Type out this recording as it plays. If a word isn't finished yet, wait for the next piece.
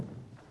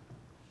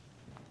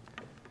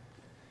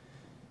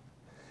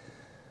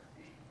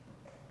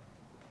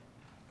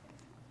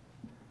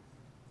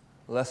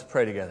Let's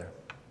pray together.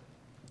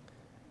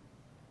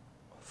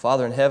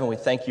 Father in heaven, we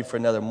thank you for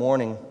another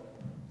morning,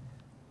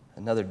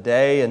 another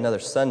day, another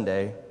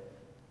Sunday.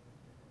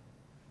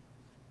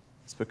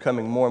 It's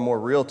becoming more and more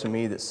real to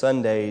me that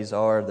Sundays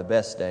are the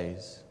best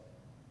days.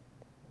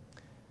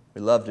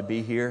 We love to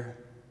be here.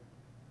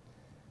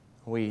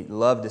 We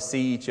love to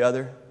see each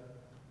other.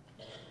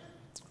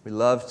 We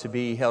love to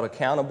be held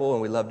accountable,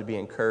 and we love to be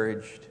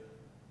encouraged.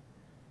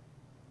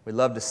 We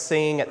love to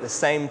sing at the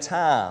same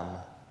time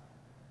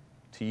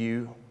to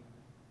you.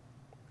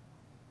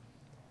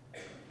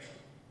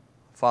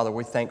 Father,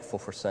 we're thankful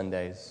for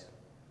Sundays.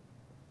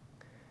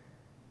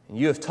 And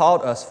you have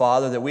taught us,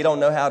 Father, that we don't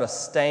know how to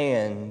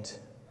stand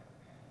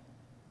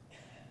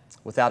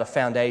without a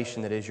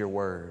foundation that is your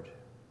word.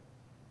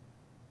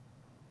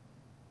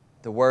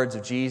 The words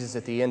of Jesus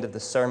at the end of the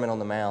Sermon on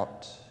the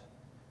Mount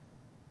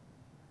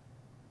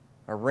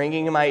are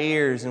ringing in my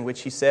ears, in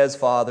which he says,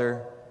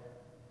 Father,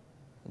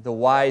 the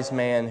wise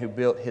man who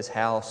built his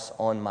house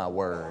on my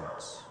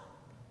words.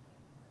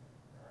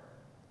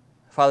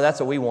 Father, that's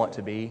what we want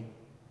to be.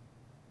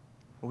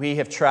 We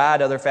have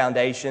tried other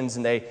foundations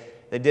and they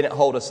didn't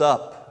hold us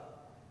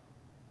up.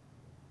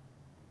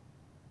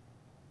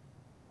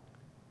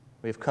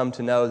 We have come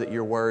to know that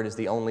your word is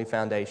the only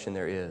foundation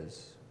there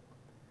is.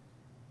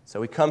 So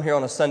we come here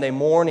on a Sunday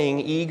morning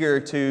eager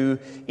to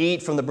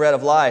eat from the bread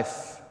of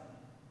life,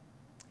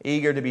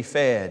 eager to be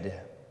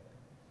fed.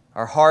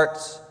 Our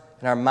hearts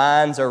and our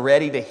minds are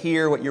ready to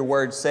hear what your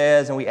word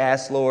says, and we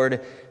ask, Lord,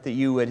 that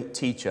you would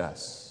teach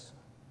us.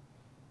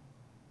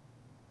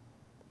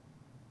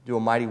 Do a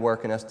mighty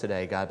work in us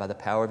today, God, by the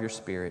power of your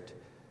Spirit,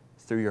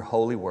 through your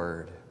holy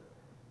word.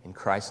 In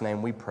Christ's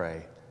name we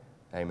pray.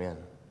 Amen.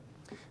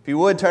 If you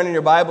would, turn in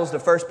your Bibles to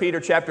 1 Peter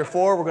chapter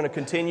 4. We're going to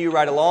continue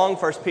right along.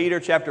 1 Peter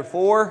chapter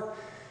 4.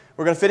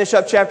 We're going to finish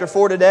up chapter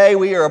 4 today.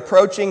 We are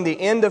approaching the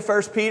end of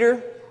 1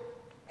 Peter.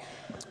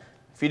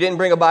 If you didn't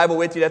bring a Bible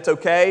with you, that's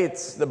okay.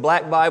 It's the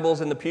black Bibles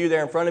in the pew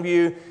there in front of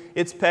you.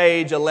 It's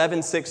page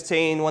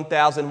 1116, 1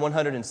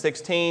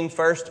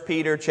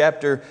 Peter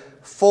chapter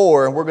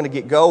 4. And we're going to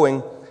get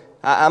going.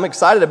 I'm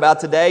excited about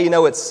today. You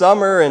know, it's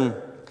summer, and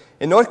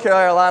in North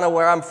Carolina,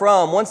 where I'm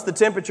from, once the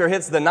temperature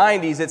hits the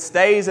 90s, it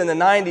stays in the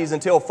 90s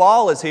until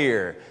fall is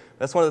here.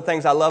 That's one of the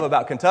things I love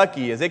about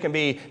Kentucky, is it can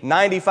be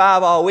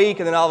 95 all week,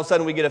 and then all of a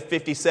sudden we get a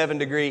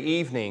 57-degree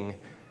evening.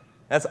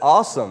 That's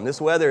awesome. This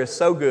weather is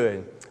so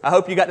good. I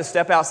hope you got to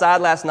step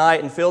outside last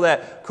night and feel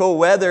that cool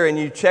weather, and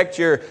you checked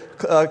your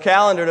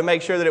calendar to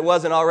make sure that it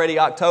wasn't already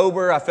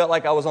October. I felt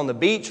like I was on the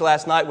beach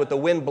last night with the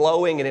wind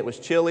blowing, and it was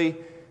chilly.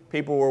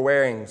 People were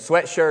wearing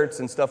sweatshirts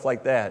and stuff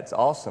like that. It's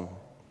awesome.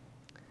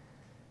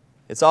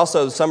 It's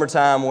also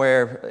summertime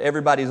where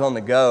everybody's on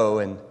the go.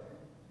 And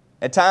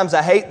at times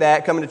I hate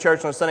that, coming to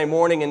church on a Sunday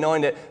morning and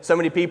knowing that so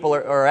many people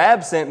are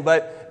absent.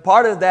 But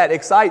part of that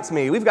excites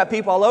me. We've got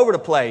people all over the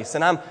place.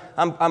 And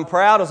I'm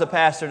proud as a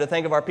pastor to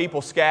think of our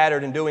people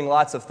scattered and doing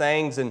lots of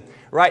things. And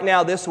right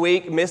now this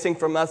week, missing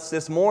from us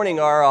this morning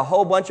are a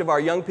whole bunch of our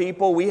young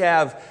people. We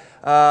have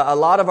a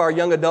lot of our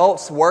young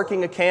adults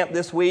working a camp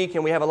this week,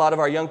 and we have a lot of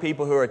our young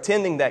people who are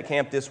attending that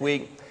camp this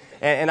week.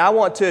 And I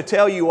want to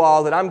tell you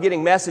all that I'm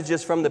getting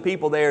messages from the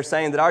people there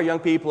saying that our young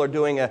people are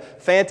doing a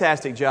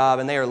fantastic job,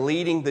 and they are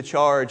leading the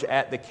charge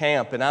at the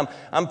camp. And I'm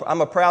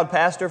a proud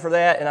pastor for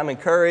that, and I'm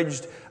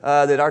encouraged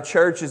that our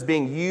church is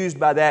being used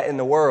by that in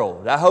the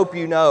world. I hope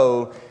you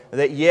know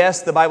that,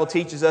 yes, the Bible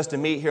teaches us to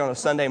meet here on a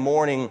Sunday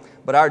morning,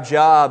 but our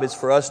job is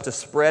for us to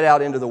spread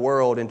out into the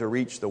world and to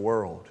reach the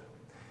world.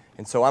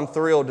 And so I'm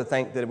thrilled to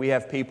think that we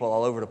have people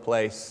all over the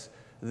place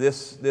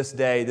this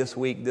day, this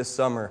week, this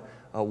summer,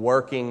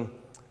 working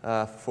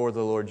for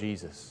the Lord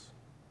Jesus.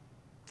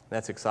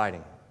 That's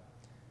exciting.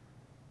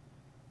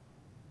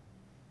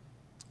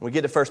 When we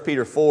get to 1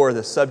 Peter 4,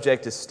 the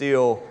subject is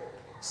still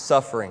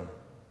suffering.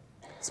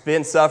 It's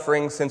been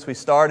suffering since we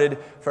started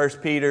 1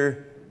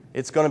 Peter.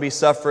 It's going to be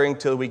suffering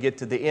till we get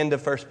to the end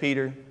of 1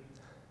 Peter.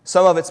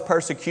 Some of it's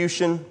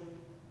persecution.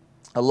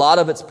 A lot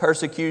of it's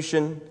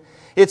persecution.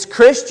 It's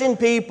Christian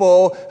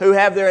people who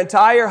have their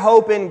entire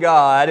hope in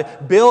God,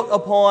 built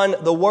upon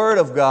the Word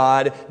of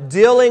God,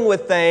 dealing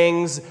with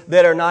things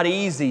that are not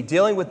easy,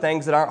 dealing with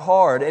things that aren't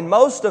hard. And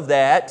most of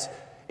that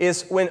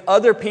is when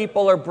other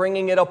people are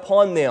bringing it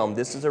upon them.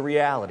 This is a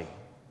reality.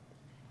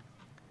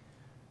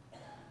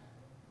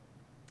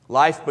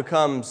 Life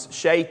becomes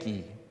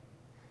shaky.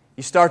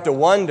 You start to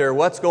wonder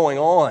what's going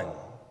on.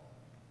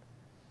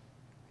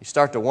 You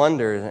start to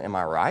wonder, am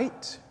I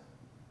right?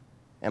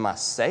 Am I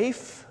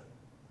safe?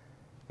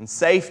 And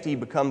safety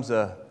becomes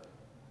a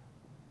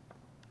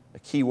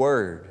key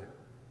word.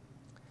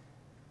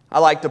 I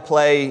like to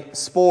play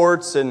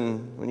sports,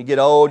 and when you get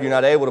old, you're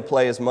not able to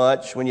play as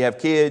much. When you have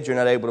kids, you're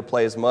not able to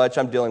play as much.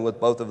 I'm dealing with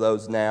both of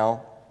those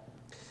now.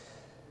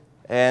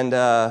 And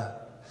I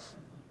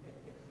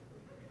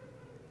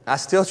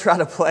still try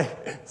to play.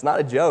 It's not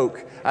a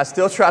joke. I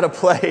still try to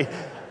play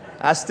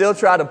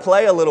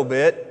a little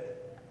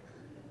bit.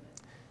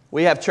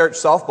 We have church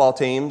softball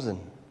teams,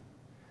 and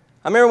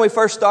I remember when we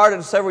first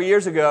started several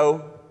years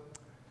ago,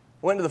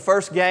 went to the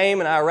first game,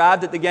 and I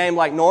arrived at the game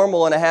like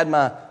normal, and I had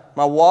my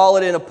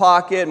wallet in a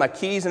pocket, my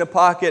keys in a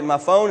pocket, and my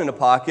phone in a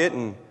pocket.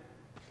 And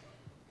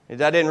I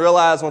didn't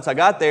realize once I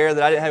got there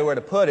that I didn't have where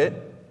to put it.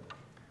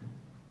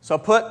 So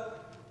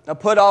I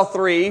put all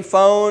three,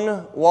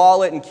 phone,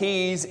 wallet, and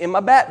keys, in my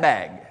bat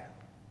bag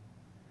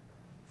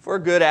for a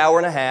good hour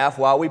and a half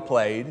while we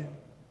played.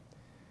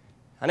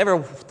 I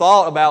never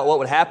thought about what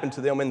would happen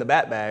to them in the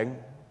bat bag.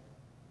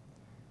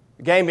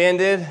 The game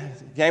ended.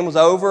 The game was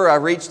over. I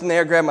reached in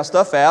there, grabbed my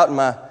stuff out, and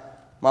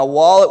my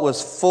wallet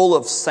was full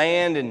of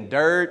sand and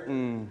dirt,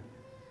 and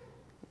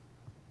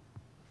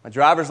my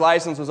driver's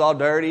license was all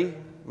dirty.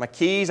 My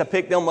keys, I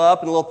picked them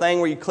up, and the little thing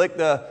where you click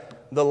the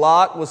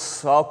lock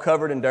was all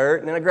covered in dirt.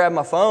 And then I grabbed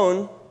my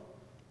phone.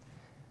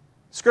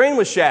 The screen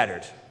was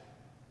shattered.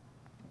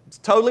 It's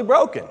totally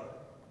broken.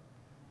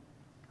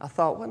 I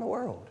thought, what in the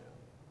world?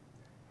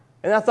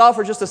 And I thought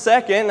for just a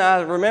second,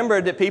 I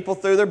remembered that people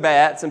threw their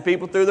bats, and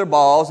people threw their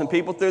balls, and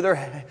people threw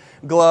their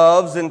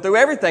gloves, and threw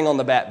everything on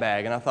the bat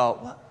bag. And I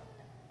thought, what?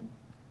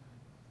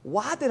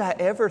 Why did I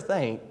ever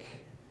think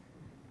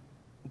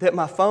that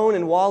my phone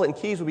and wallet and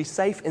keys would be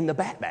safe in the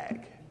bat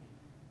bag?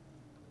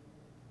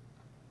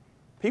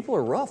 People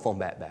are rough on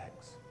bat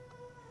bags.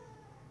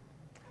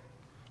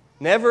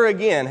 Never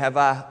again have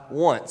I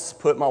once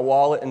put my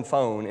wallet and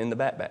phone in the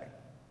bat bag.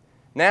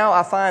 Now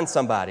I find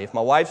somebody. If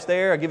my wife's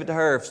there, I give it to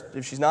her.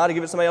 If she's not, I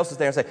give it to somebody else that's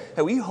there and say,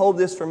 hey, will you hold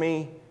this for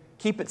me?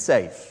 Keep it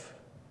safe.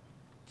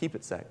 Keep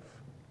it safe.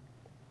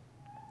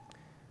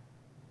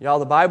 Y'all,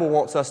 the Bible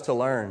wants us to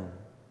learn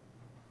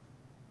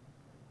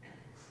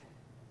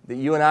that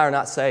you and I are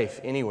not safe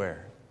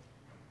anywhere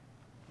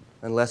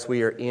unless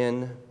we are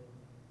in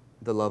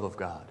the love of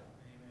God.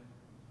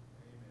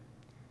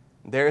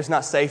 There is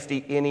not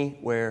safety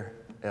anywhere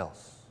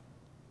else.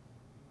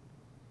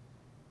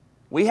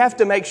 We have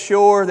to make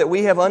sure that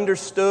we have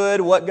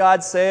understood what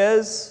God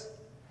says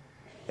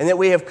and that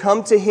we have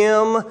come to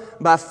Him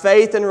by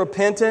faith and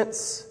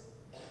repentance.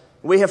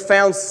 We have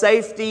found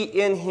safety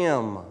in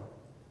Him.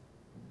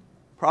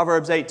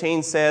 Proverbs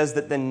 18 says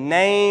that the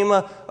name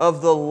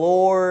of the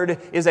Lord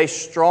is a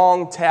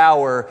strong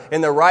tower,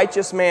 and the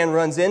righteous man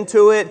runs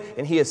into it,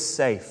 and he is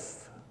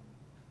safe.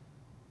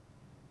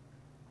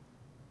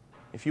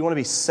 If you want to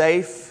be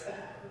safe,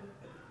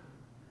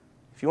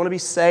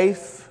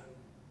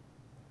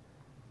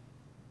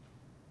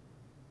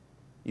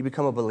 you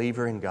become a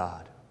believer in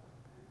God,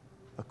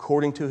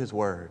 according to His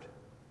Word,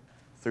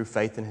 through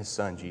faith in His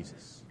Son,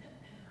 Jesus.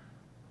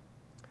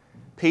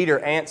 Peter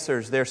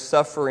answers their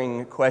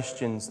suffering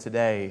questions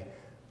today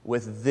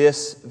with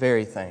this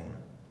very thing.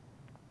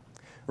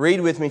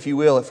 Read with me, if you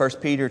will, at 1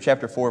 Peter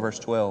chapter 4, verse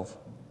 12.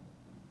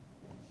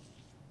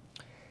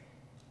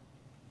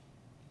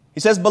 He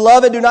says,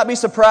 Beloved, do not be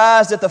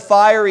surprised at the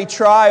fiery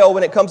trial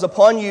when it comes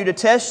upon you to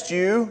test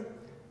you,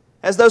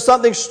 as though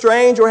something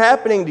strange were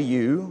happening to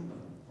you.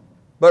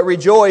 But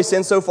rejoice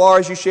insofar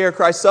as you share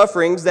Christ's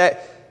sufferings,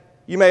 that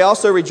you may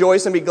also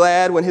rejoice and be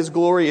glad when His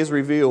glory is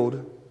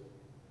revealed.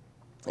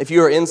 If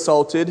you are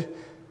insulted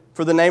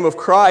for the name of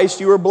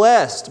Christ, you are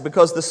blessed,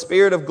 because the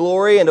Spirit of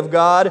glory and of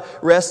God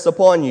rests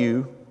upon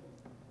you.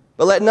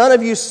 But let none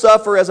of you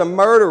suffer as a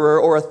murderer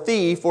or a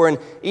thief or an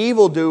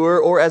evildoer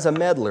or as a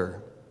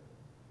meddler.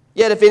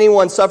 Yet if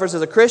anyone suffers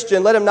as a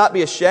Christian, let him not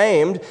be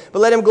ashamed, but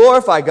let him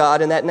glorify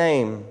God in that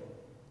name.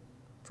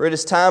 For it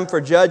is time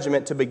for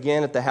judgment to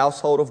begin at the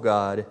household of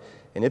God.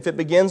 And if it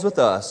begins with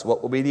us,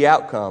 what will be the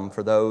outcome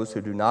for those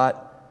who do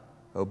not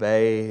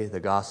obey the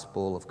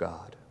gospel of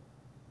God?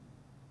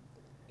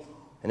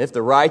 And if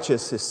the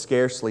righteous is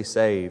scarcely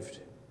saved,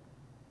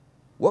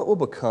 what will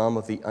become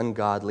of the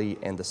ungodly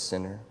and the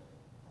sinner?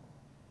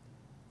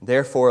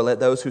 Therefore,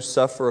 let those who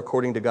suffer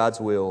according to God's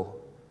will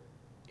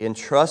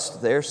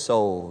entrust their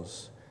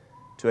souls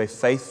to a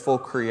faithful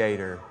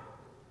Creator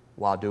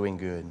while doing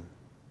good.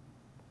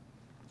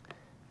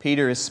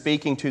 Peter is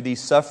speaking to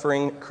these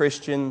suffering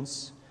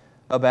Christians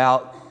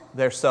about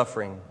their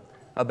suffering,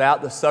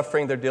 about the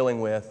suffering they're dealing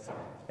with,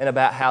 and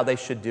about how they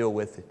should deal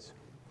with it.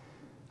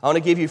 I want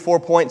to give you 4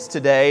 points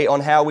today on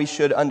how we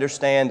should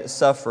understand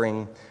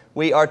suffering.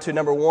 We are to,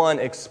 number 1,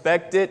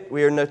 expect it.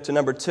 We are to,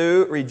 number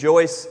 2,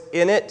 rejoice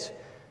in it.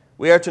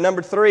 We are to,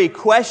 number 3,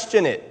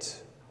 question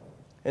it.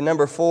 And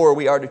number 4,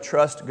 we are to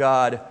trust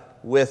God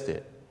with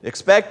it.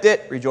 Expect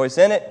it, rejoice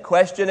in it,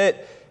 question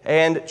it,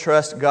 and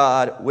trust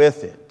God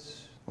with it.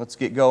 Let's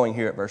get going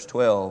here at verse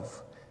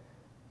 12.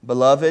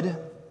 Beloved,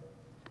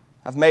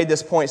 I've made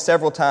this point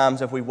several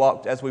times as we've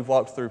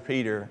walked through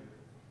Peter.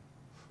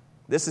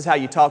 This is how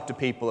you talk to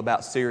people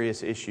about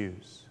serious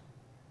issues.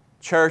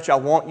 Church, I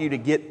want you to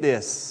get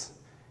this.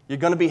 You're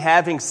going to be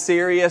having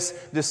serious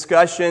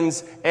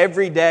discussions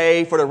every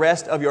day for the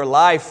rest of your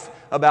life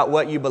about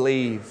what you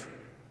believe,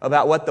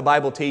 about what the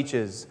Bible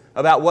teaches,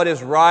 about what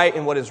is right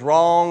and what is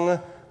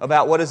wrong,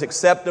 about what is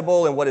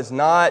acceptable and what is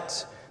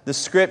not. The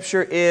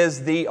Scripture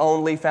is the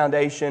only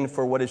foundation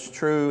for what is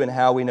true and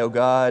how we know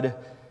God.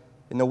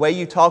 And the way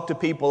you talk to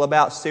people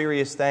about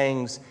serious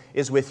things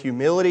is with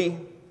humility,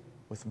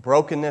 with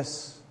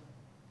brokenness,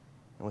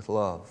 and with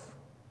love.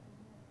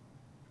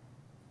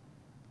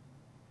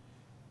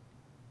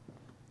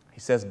 He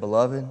says,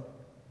 Beloved,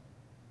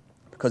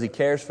 because He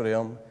cares for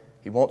them.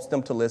 He wants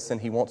them to listen.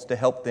 He wants to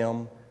help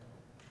them.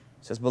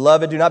 He says,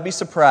 "Beloved, do not be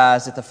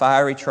surprised at the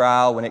fiery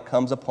trial when it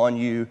comes upon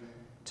you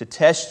to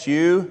test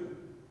you."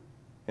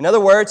 In other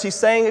words, He's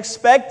saying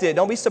expect it.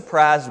 Don't be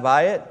surprised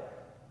by it.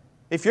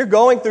 If you're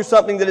going through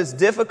something that is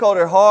difficult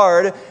or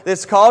hard,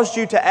 that's caused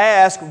you to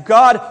ask,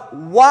 "God,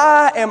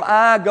 why am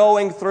I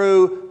going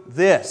through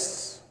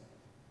this?"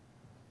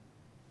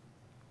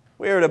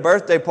 We were at a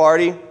birthday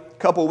party a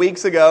couple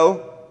weeks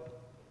ago.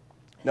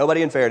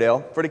 Nobody in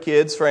Fairdale, for the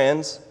kids,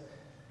 friends.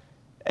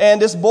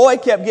 And this boy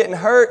kept getting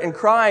hurt and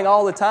crying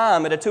all the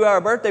time. At a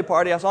 2-hour birthday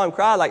party, I saw him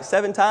cry like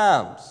 7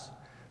 times.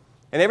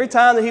 And every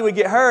time that he would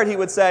get hurt, he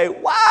would say,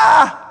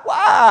 "Why?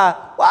 Why?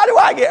 Why do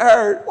I get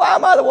hurt? Why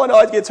am I the one who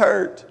always gets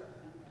hurt?"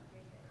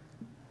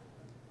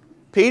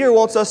 Peter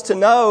wants us to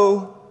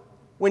know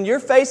when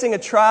you're facing a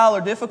trial or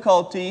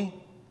difficulty,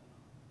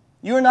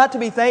 you are not to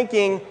be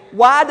thinking,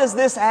 "Why does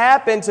this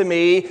happen to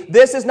me?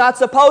 This is not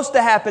supposed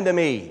to happen to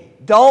me."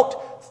 Don't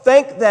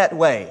think that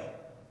way.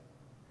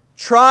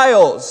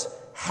 Trials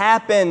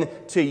happen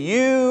to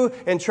you,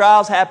 and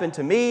trials happen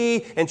to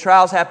me, and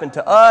trials happen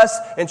to us,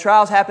 and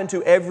trials happen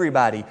to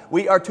everybody.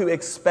 We are to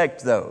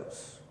expect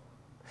those.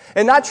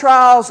 And not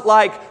trials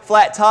like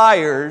flat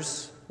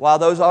tires, while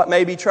those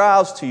may be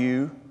trials to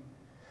you.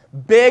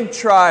 Big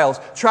trials,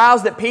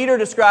 trials that Peter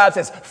describes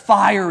as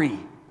fiery.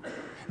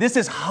 This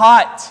is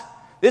hot.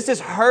 This is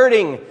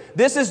hurting.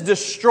 This is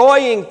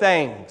destroying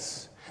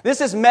things. This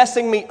is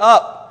messing me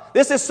up.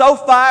 This is so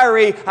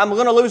fiery, I'm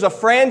going to lose a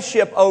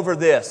friendship over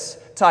this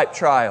type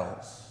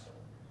trials.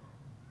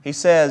 He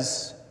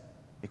says,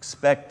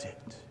 expect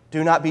it.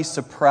 Do not be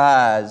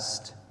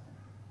surprised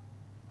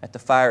at the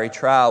fiery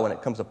trial when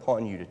it comes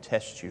upon you to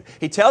test you.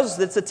 He tells us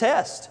that it's a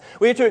test.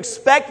 We have to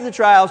expect the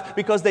trials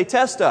because they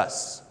test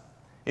us.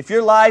 If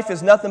your life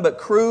is nothing but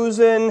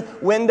cruising,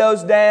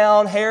 windows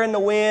down, hair in the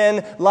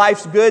wind,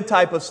 life's good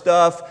type of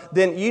stuff,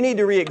 then you need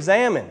to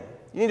re-examine.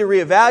 You need to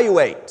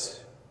reevaluate.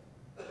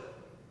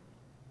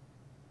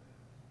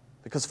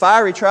 Because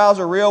fiery trials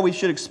are real, we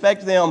should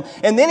expect them.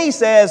 And then he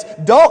says,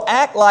 don't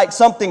act like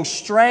something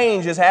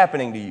strange is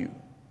happening to you.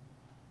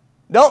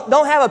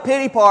 Don't have a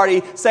pity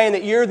party saying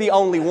that you're the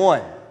only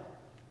one.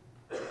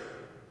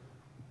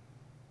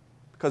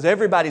 Because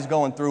everybody's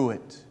going through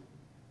it.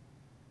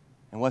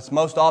 And what's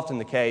most often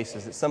the case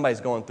is that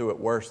somebody's going through it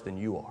worse than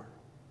you are.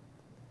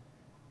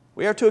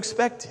 We are to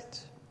expect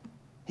it.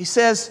 He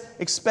says,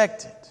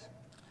 expect it.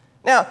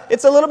 Now,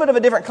 it's a little bit of a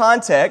different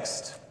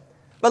context,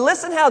 but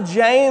listen how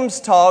James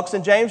talks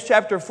in James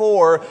chapter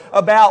 4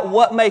 about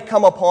what may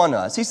come upon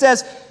us. He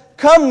says,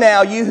 "Come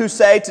now, you who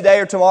say today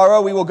or tomorrow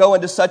we will go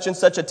into such and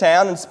such a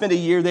town and spend a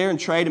year there and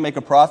trade and make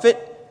a profit.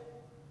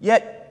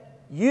 Yet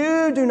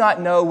you do not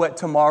know what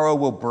tomorrow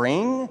will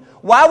bring."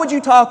 Why would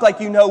you talk like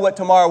you know what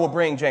tomorrow will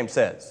bring, James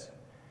says?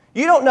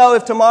 You don't know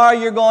if tomorrow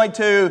you're going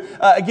to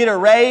get a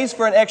raise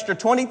for an extra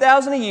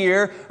 $20,000 a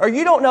year, or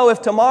you don't know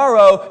if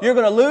tomorrow you're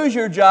going to lose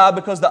your job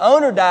because the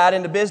owner died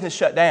and the business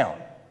shut down.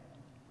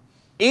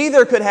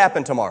 Either could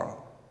happen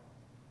tomorrow.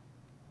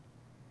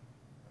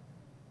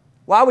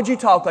 Why would you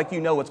talk like you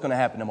know what's going to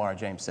happen tomorrow,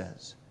 James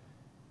says?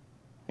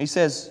 He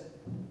says,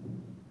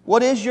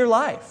 what is your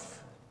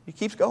life? He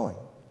keeps going.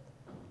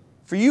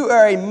 For you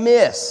are a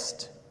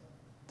mist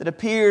that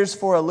appears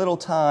for a little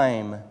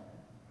time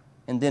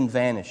and then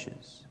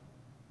vanishes.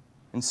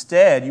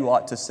 Instead, you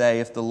ought to say,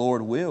 if the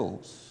Lord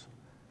wills,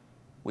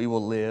 we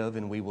will live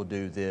and we will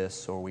do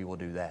this or we will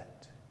do that.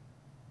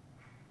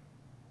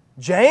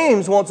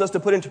 James wants us to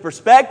put into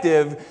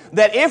perspective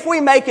that if we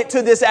make it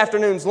to this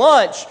afternoon's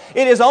lunch,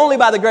 it is only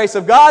by the grace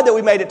of God that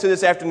we made it to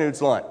this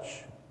afternoon's lunch.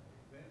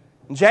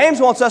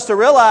 James wants us to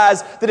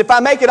realize that if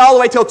I make it all the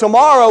way till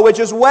tomorrow, which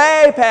is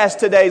way past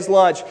today's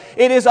lunch,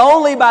 it is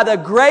only by the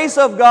grace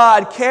of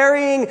God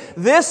carrying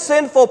this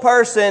sinful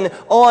person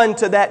on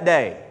to that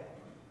day.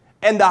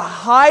 And the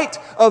height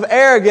of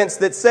arrogance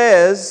that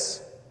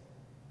says,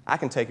 I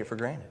can take it for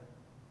granted.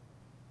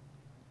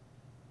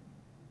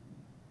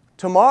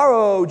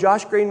 Tomorrow,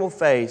 Josh Green will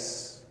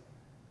face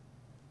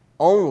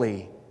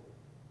only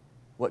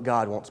what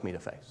God wants me to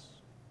face.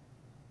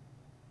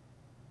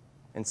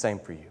 And same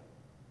for you.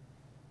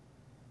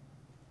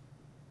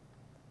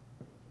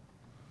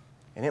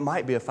 And it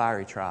might be a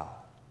fiery trial.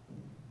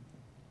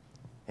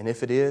 And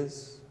if it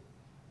is,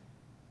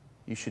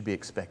 you should be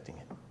expecting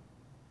it.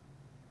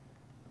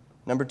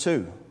 Number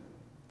 2,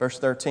 verse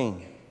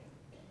 13.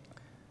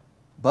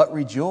 But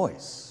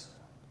rejoice.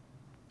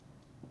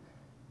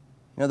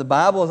 You know, the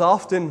Bible is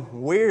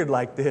often weird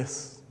like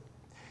this.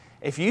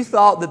 If you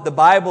thought that the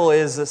Bible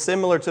is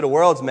similar to the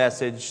world's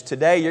message,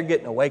 today you're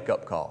getting a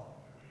wake-up call.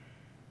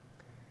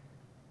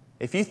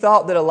 If you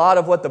thought that a lot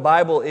of what the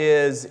Bible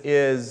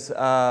is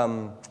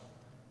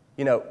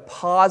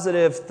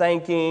positive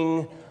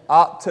thinking,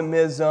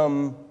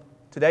 optimism,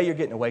 today you're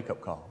getting a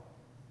wake-up call.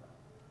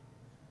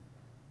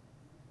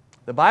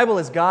 The Bible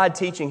is God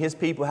teaching His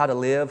people how to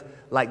live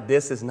like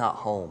this is not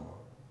home.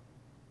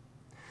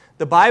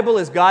 The Bible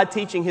is God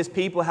teaching His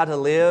people how to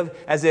live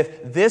as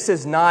if this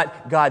is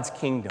not God's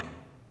kingdom.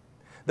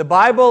 The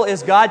Bible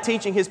is God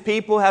teaching His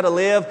people how to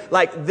live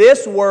like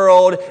this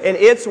world and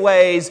its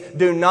ways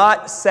do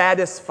not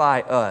satisfy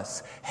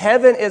us.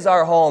 Heaven is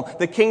our home.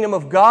 The kingdom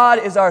of God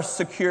is our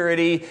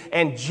security,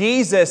 and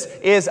Jesus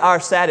is our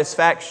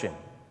satisfaction.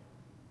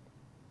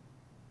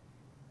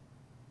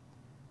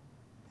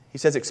 He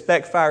says,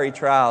 expect fiery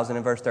trials, and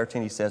in verse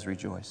 13 he says,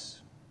 rejoice.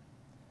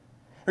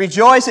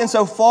 Rejoice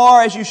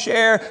insofar as you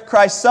share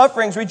Christ's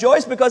sufferings.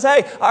 Rejoice because,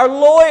 hey, our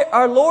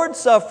Lord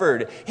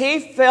suffered. He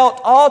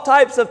felt all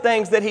types of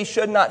things that He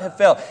should not have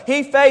felt.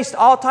 He faced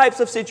all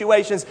types of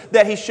situations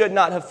that He should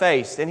not have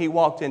faced, and He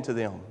walked into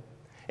them.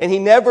 And He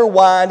never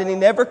whined and He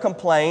never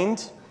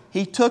complained.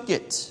 He took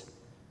it. It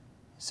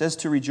says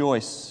to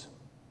rejoice.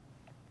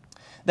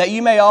 That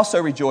you may also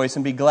rejoice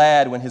and be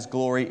glad when His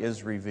glory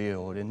is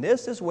revealed. And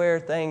this is where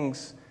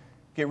things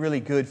get really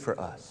good for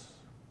us.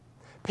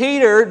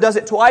 Peter does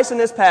it twice in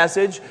this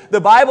passage.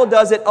 The Bible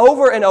does it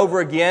over and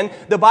over again.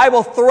 The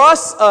Bible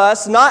thrusts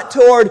us not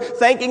toward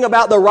thinking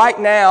about the right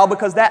now,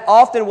 because that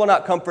often will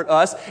not comfort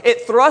us.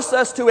 It thrusts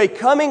us to a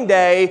coming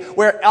day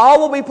where all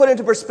will be put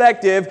into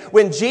perspective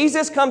when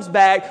Jesus comes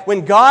back,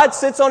 when God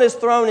sits on His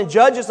throne and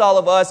judges all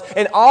of us,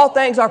 and all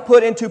things are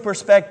put into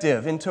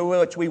perspective, into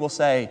which we will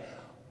say,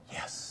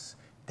 yes,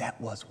 that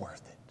was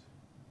worth it.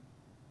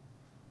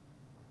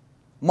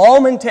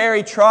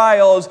 Momentary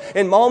trials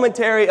and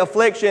momentary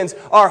afflictions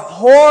are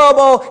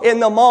horrible in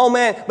the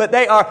moment, but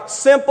they are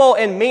simple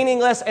and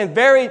meaningless and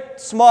very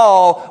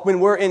small when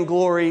we're in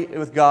glory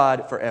with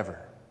God forever.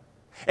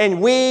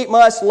 And we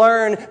must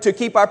learn to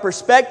keep our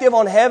perspective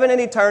on heaven and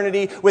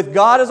eternity with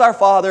God as our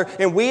Father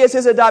and we as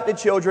His adopted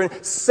children,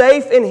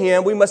 safe in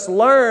Him. We must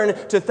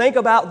learn to think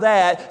about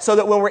that so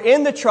that when we're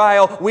in the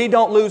trial, we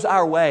don't lose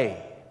our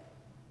way.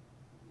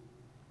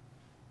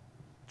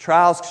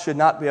 Trials should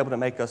not be able to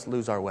make us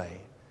lose our way.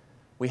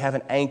 We have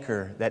an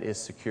anchor that is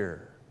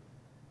secure,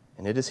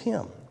 and it is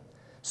Him.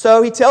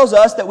 So He tells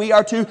us that we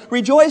are to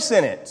rejoice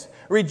in it.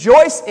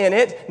 Rejoice in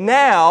it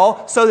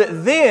now so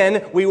that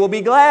then we will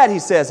be glad, He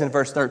says in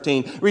verse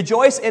 13.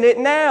 Rejoice in it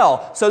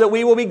now so that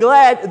we will be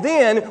glad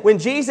then when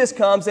Jesus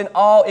comes and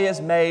all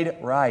is made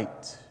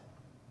right.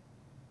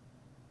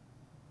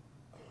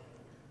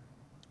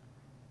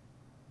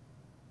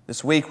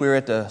 This week we were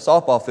at the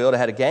softball field. I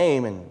had a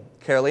game, and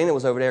Carolina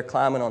was over there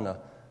climbing on the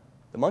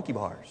monkey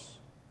bars.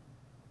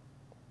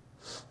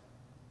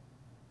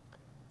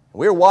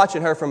 We were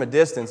watching her from a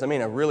distance,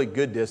 a really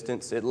good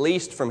distance, at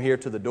least from here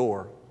to the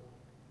door.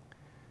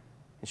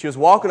 And she was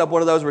walking up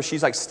one of those where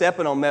she's like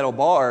stepping on metal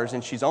bars,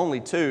 and she's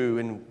only 2,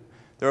 and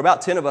there were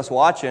about 10 of us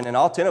watching, and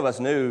all 10 of us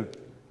knew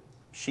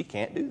she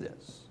can't do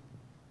this.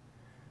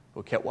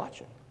 We kept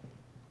watching.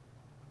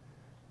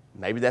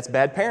 Maybe that's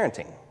bad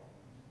parenting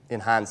in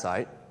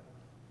hindsight,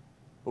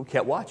 but we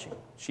kept watching.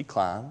 She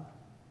climbed,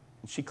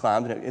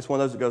 and it's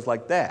one of those that goes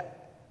like that.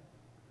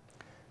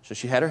 So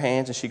she had her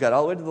hands, and she got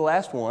all the way to the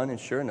last one, and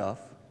sure enough,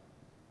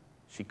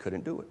 she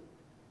couldn't do it.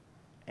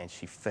 And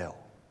she fell.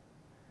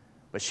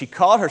 But she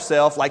caught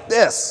herself like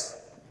this,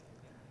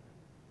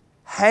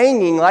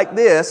 hanging like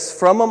this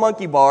from a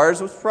monkey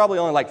bars. It was probably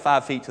only like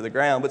 5 feet to the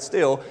ground, but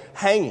still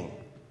hanging.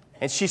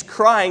 And she's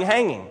crying,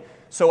 hanging.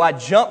 So I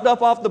jumped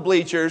up off the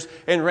bleachers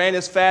and ran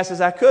as fast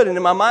as I could. And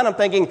in my mind, I'm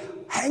thinking,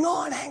 hang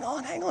on, hang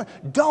on, hang on.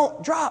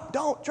 Don't drop,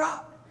 don't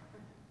drop.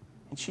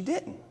 And she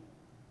didn't.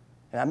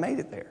 And I made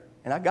it there.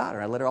 And I got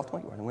her. I let her off the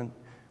monkey bars. And when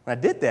I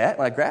did that,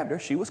 when I grabbed her,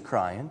 she was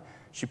crying.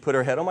 She put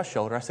her head on my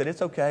shoulder. I said,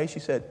 it's okay. She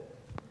said,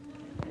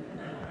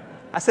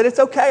 it's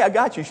okay. I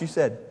got you. She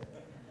said,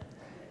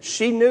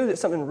 she knew that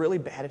something really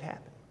bad had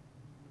happened.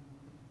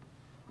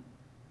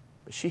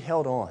 But she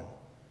held on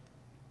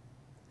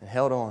and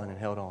held on and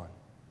held on.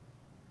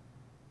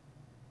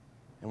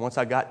 And once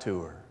I got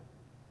to her,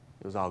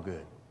 it was all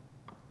good.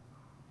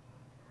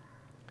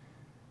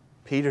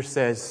 Peter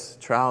says,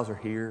 trials are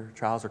here.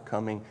 Trials are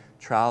coming.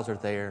 Trials are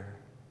there.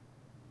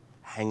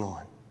 Hang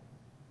on.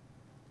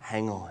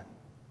 Hang on.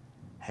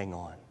 Hang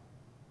on.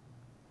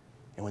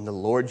 And when the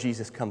Lord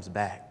Jesus comes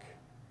back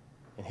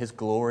and His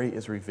glory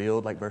is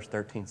revealed, like verse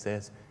 13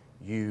 says,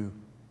 you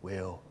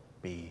will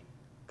be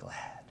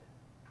glad.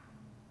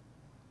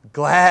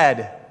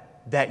 Glad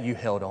that you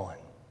held on.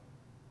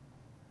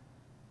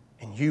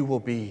 And you will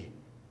be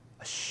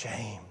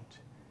ashamed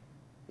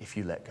if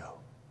you let go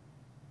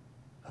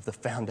of the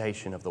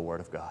foundation of the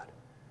Word of God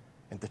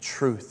and the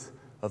truth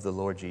of the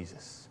Lord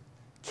Jesus,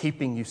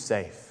 keeping you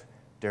safe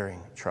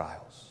during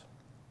trials.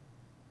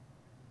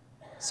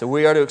 So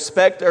we are to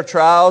expect our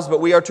trials, but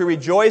we are to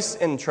rejoice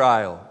in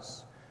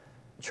trials.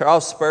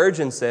 Charles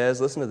Spurgeon says,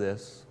 listen to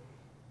this,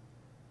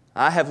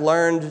 I have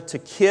learned to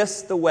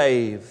kiss the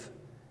wave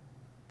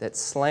that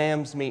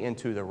slams me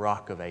into the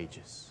rock of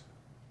ages.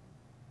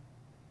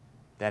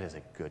 That is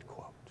a good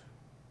quote.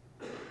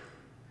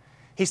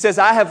 He says,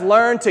 I have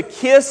learned to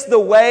kiss the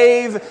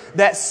wave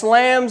that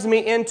slams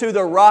me into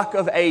the rock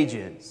of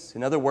ages.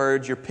 In other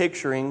words, you're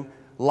picturing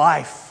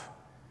life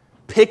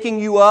picking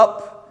you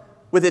up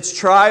with its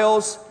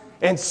trials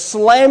and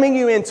slamming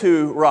you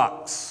into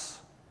rocks,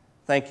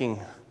 thinking,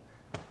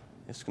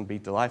 this can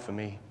beat the life of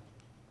me.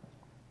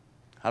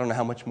 I don't know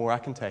how much more I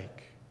can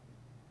take.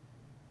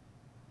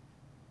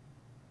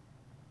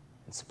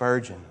 And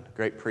Spurgeon, the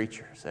great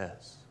preacher,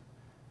 says,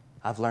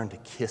 I've learned to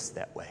kiss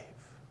that wave.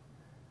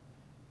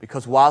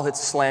 Because while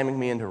it's slamming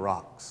me into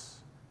rocks,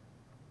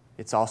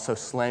 it's also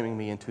slamming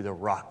me into the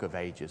rock of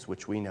ages,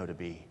 which we know to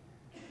be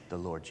the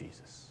Lord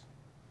Jesus.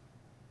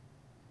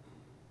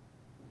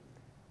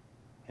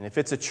 And if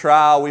it's a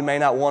trial, we may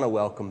not want to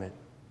welcome it.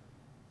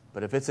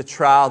 But if it's a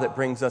trial that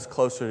brings us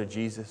closer to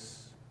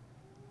Jesus,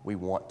 we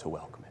want to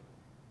welcome it.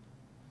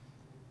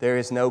 There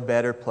is no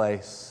better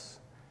place,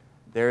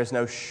 there is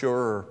no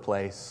surer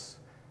place,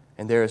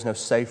 and there is no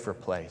safer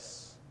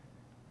place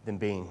than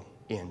being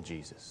in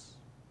Jesus.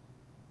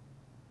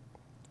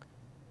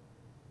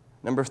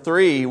 Number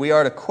 3, we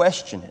are to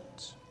question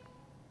it.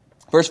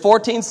 Verse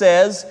 14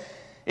 says,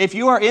 if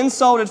you are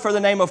insulted for the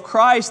name of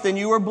Christ, then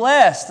you are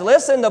blessed.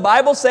 Listen, the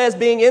Bible says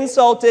being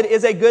insulted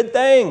is a good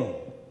thing.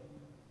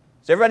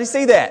 Does everybody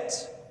see that?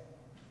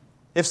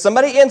 If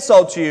somebody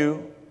insults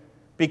you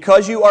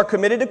because you are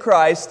committed to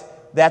Christ,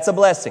 that's a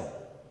blessing.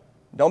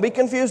 Don't be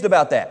confused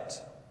about that.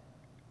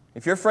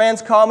 If your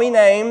friends call me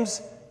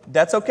names,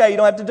 that's okay. You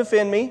don't have to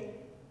defend me.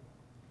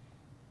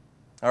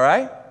 All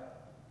right?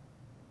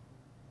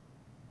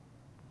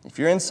 If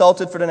you're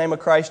insulted for the name of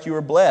Christ, you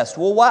are blessed.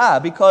 Well, why?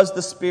 Because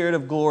the Spirit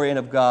of glory and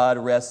of God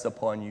rests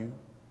upon you.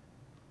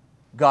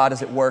 God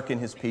is at work in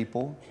His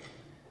people.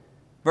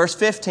 Verse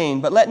 15,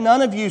 but let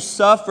none of you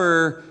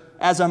suffer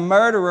as a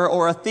murderer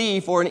or a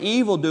thief or an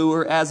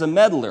evildoer as a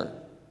meddler.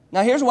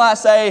 Now here's why I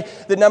say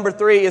that number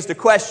 3 is to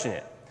question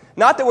it.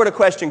 Not that we're to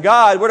question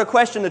God, we're to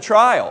question the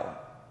trial.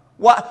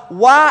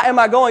 Why am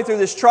I going through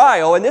this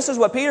trial? And this is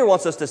what Peter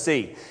wants us to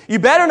see. You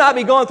better not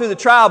be going through the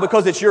trial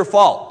because it's your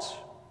fault.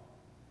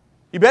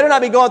 You better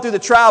not be going through the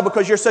trial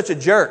because you're such a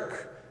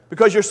jerk,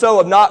 because you're so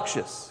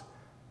obnoxious.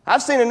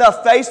 I've seen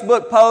enough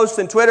Facebook posts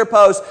and Twitter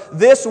posts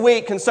this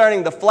week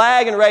concerning the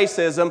flag and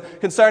racism,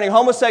 concerning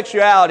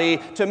homosexuality,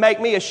 to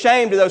make me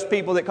ashamed of those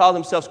people that call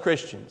themselves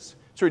Christians.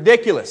 It's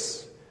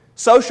ridiculous.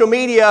 Social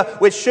media,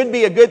 which should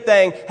be a good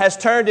thing, has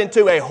turned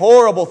into a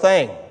horrible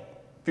thing,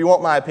 if you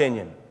want my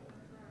opinion.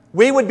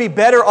 We would be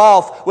better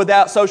off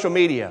without social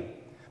media.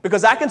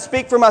 Because I can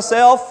speak for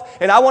myself,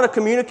 and I want to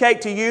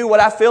communicate to you what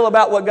I feel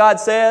about what God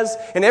says,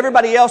 and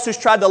everybody else who's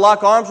tried to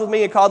lock arms with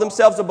me and call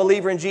themselves a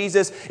believer in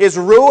Jesus is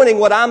ruining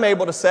what I'm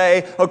able to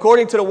say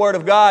according to the Word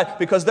of God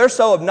because they're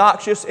so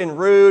obnoxious and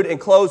rude and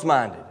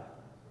closed-minded.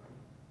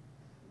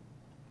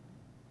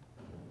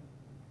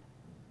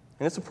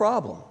 And it's a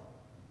problem.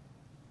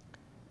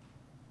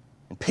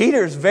 And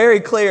Peter is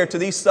very clear to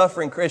these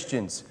suffering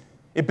Christians.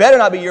 It better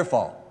not be your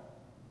fault.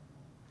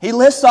 He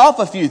lists off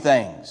a few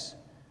things.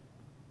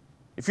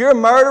 If you're a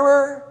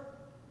murderer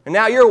and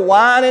now you're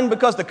whining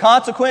because the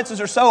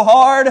consequences are so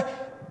hard,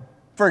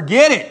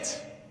 forget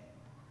it.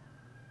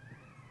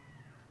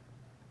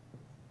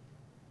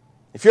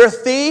 If you're a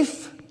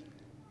thief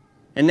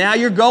and now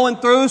you're going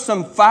through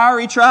some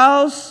fiery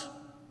trials,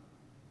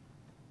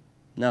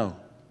 no.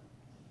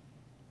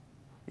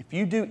 If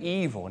you do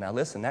evil, now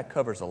listen, that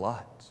covers a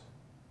lot.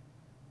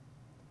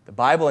 The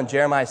Bible in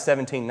Jeremiah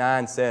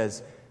 17:9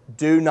 says,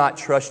 do not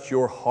trust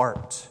your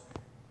heart.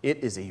 It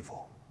is evil.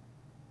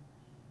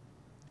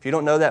 If you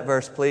don't know that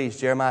verse, please,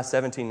 Jeremiah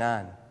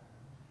 17:9.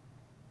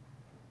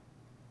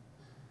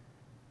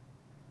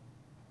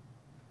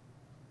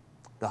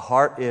 The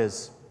heart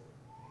is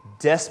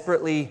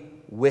desperately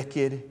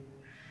wicked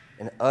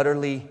and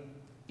utterly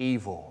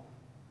evil.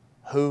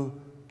 Who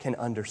can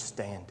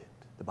understand it?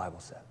 The Bible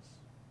says.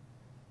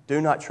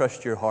 Do not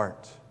trust your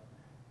heart.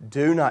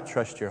 Do not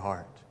trust your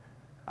heart.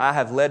 I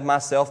have led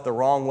myself the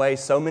wrong way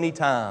so many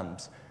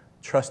times,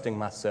 trusting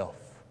myself.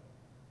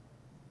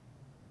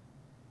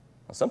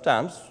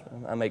 Sometimes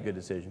I make good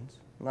decisions.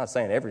 I'm not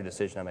saying every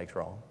decision I make is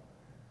wrong.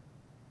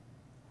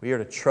 We are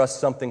to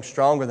trust something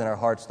stronger than our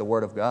hearts, the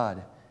Word of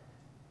God.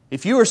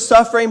 If you are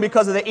suffering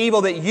because of the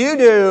evil that you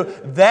do,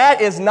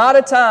 that is not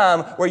a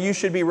time where you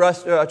should be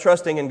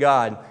trusting in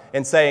God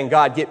and saying,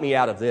 God, get me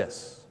out of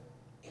this.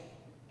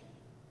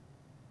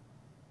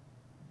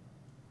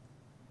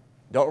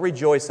 Don't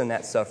rejoice in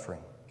that suffering.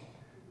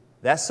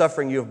 That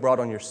suffering you have brought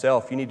on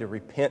yourself. You need to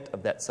repent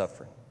of that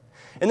suffering.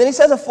 And then he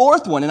says a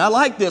fourth one, and I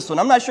like this one.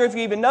 I'm not sure if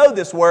you even know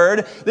this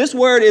word. This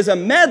word is a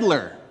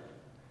meddler.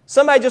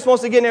 Somebody just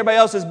wants to get in everybody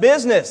else's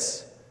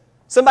business.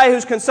 Somebody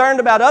who's concerned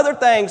about other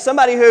things.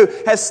 Somebody who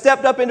has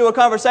stepped up into a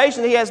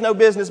conversation he has no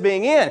business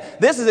being in.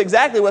 This is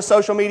exactly what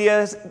social media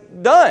has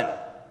done.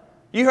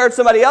 You heard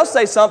somebody else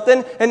say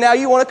something, and now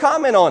you want to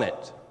comment on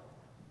it.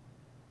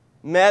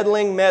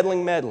 Meddling,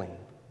 meddling, meddling.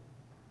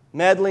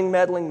 Meddling,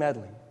 meddling,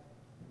 meddling.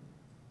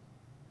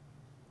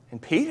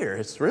 And Peter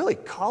is really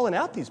calling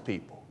out these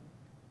people.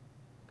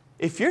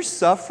 If you're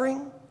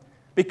suffering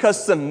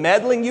because some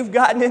meddling you've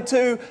gotten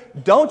into,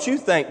 don't you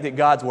think that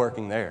God's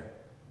working there?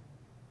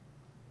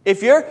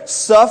 If you're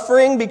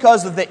suffering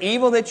because of the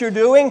evil that you're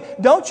doing,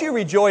 don't you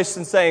rejoice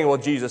in saying, well,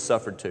 Jesus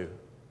suffered too.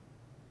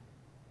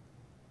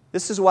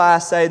 This is why I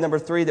say, number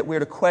 3, that we're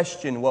to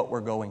question what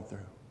we're going through.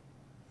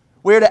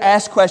 We're to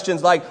ask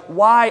questions like,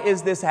 why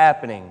is this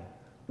happening?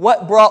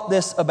 What brought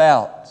this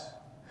about?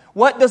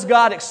 What does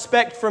God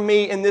expect from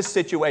me in this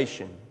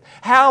situation?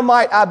 How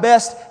might I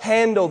best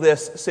handle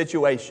this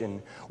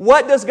situation?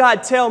 What does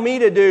God tell me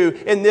to do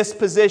in this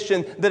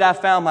position that I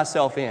found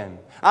myself in?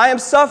 I am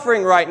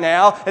suffering right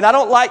now, and I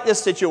don't like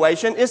this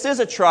situation. This is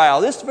a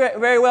trial. This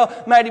very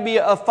well might be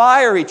a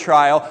fiery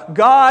trial.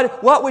 God,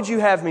 what would you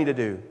have me to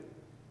do?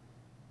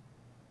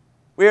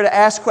 We are to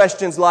ask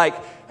questions like,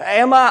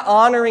 am I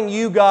honoring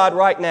you, God,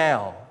 right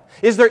now?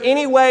 Is there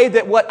any way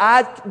that what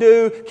I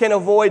do can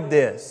avoid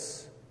this?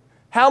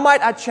 How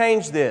might I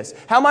change this?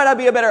 How might I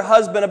be a better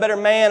husband, a better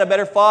man, a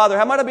better father?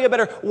 How might I be a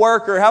better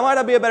worker? How might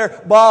I be a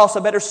better boss,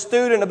 a better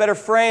student, a better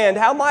friend?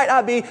 How might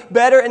I be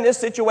better in this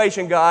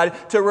situation, God,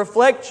 to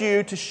reflect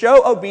you, to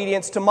show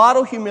obedience, to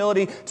model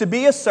humility, to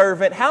be a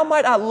servant? How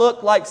might I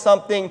look like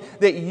something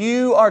that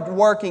you are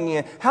working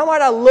in? How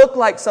might I look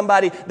like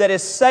somebody that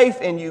is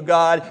safe in you,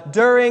 God,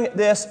 during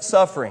this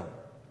suffering?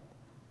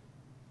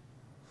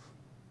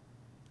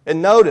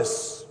 And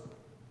notice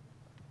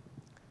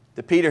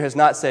that Peter has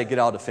not said, get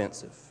all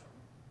defensive.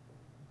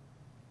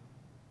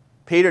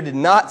 Peter did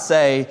not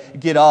say,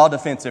 get all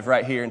defensive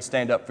right here and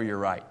stand up for your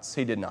rights.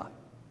 He did not.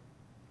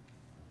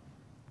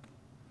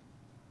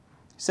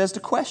 He says to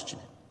question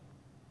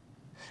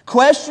it.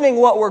 Questioning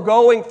what we're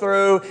going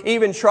through,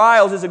 even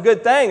trials, is a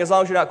good thing as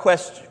long as you're not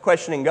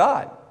questioning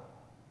God.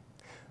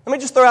 Let me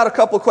just throw out a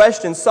couple of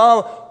questions.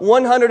 Psalm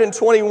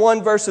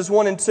 121 verses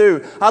 1 and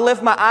 2. I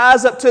lift my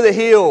eyes up to the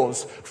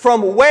hills.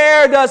 From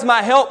where does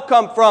my help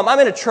come from? I'm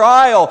in a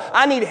trial.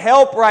 I need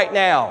help right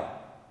now.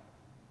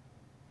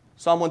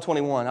 Psalm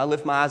 121. I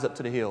lift my eyes up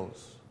to the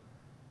hills.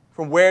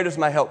 From where does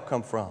my help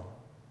come from?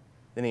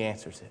 Then he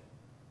answers it.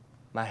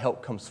 My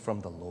help comes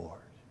from the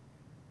Lord.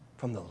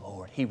 From the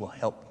Lord. He will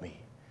help me.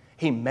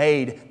 He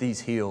made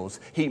these hills.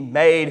 He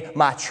made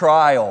my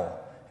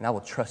trial. And I will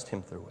trust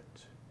Him through it.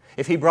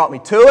 If He brought me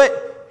to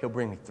it, He'll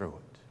bring me through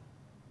it.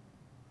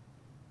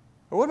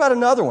 Or what about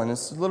another one?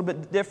 It's a little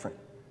bit different.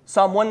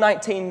 Psalm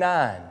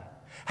 119:9.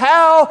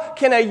 How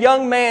can a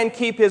young man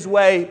keep his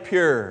way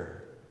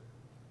pure?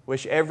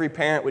 Wish every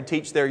parent would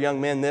teach their young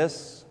men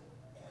this.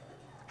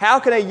 How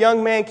can a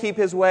young man keep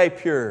his way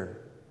pure?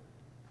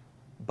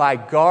 By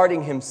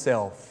guarding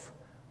himself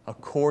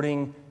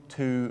according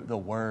to the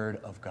Word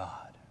of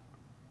God.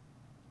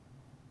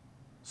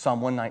 Psalm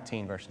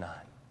 119 verse 9.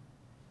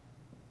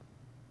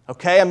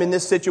 Okay, I'm in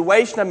this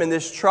situation, I'm in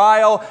this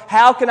trial.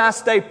 How can I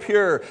stay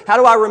pure? How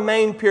do I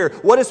remain pure?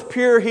 What is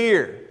pure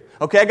here?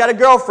 Okay, I got a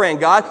girlfriend,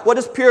 God. What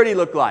does purity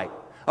look like?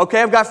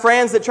 Okay, I've got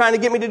friends that are trying to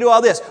get me to do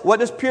all this. What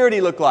does purity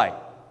look like?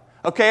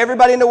 Okay,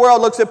 everybody in the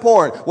world looks at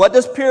porn. What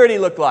does purity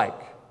look like?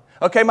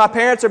 Okay, my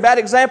parents are bad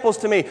examples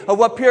to me of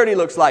what purity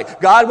looks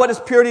like. God, what does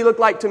purity look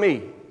like to me?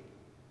 And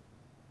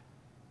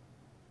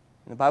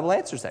the Bible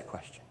answers that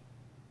question.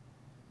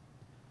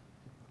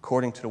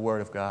 According to the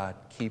Word of God,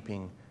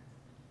 keeping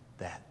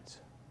that.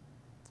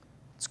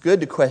 It's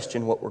good to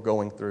question what we're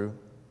going through.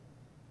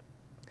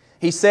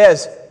 He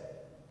says,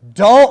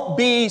 don't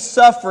be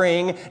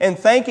suffering and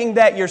thinking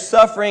that your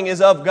suffering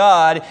is of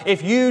God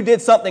if you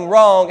did something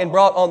wrong and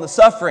brought on the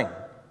suffering.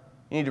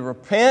 You need to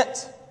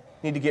repent.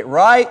 You need to get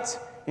right.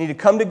 You need to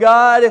come to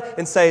God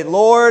and say,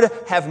 Lord,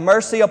 have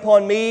mercy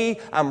upon me.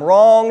 I'm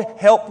wrong.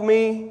 Help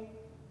me.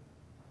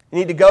 You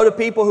need to go to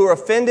people who are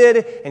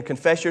offended and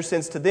confess your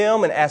sins to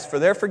them and ask for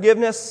their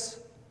forgiveness.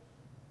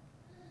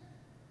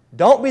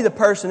 Don't be the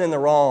person in the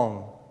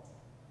wrong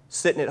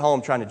sitting at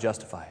home trying to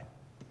justify it.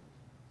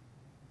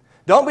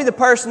 Don't be the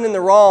person in the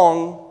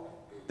wrong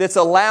that's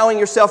allowing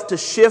yourself to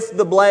shift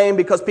the blame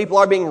because people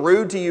are being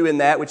rude to you in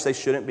that, which they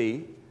shouldn't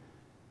be,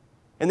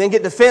 and then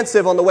get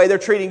defensive on the way they're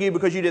treating you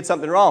because you did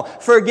something wrong.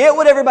 Forget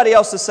what everybody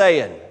else is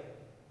saying.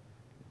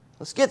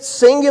 Let's get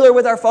singular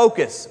with our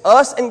focus.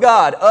 Us and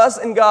God. Us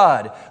and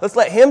God. Let's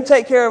let Him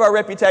take care of our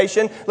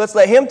reputation. Let's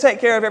let Him take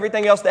care of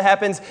everything else that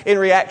happens in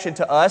reaction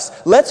to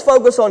us. Let's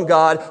focus on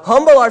God.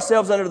 Humble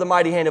ourselves under the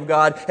mighty hand of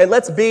God. And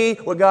let's be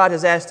what God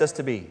has asked us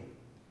to be.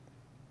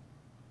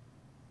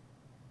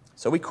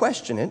 So we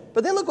question it.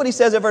 But then look what he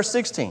says in verse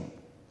 16.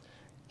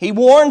 He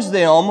warns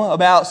them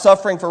about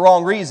suffering for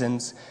wrong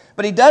reasons.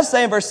 But he does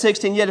say in verse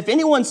 16, yet if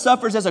anyone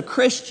suffers as a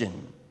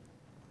Christian,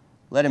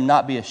 let him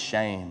not be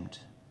ashamed,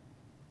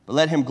 but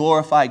let him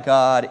glorify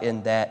God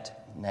in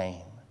that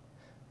name.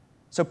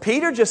 So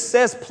Peter just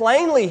says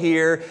plainly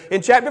here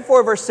in chapter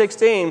 4, verse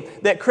 16,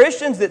 that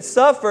Christians that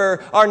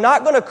suffer are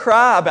not going to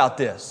cry about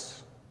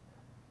this.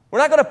 We're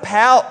not going to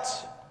pout.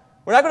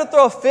 We're not going to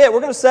throw a fit.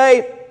 We're going to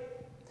say,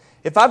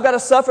 if I've got to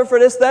suffer for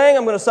this thing,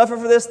 I'm going to suffer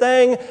for this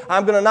thing.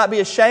 I'm going to not be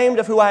ashamed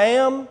of who I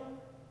am.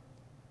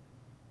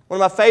 One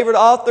of my favorite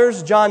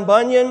authors, John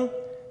Bunyan, in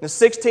the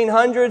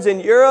 1600s in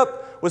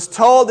Europe, was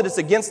told that it's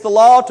against the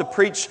law to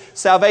preach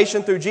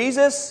salvation through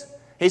Jesus.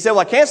 He said,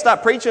 well, I can't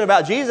stop preaching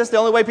about Jesus. The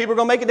only way people are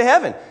going to make it to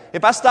heaven.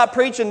 If I stop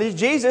preaching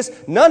Jesus,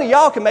 none of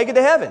y'all can make it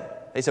to heaven.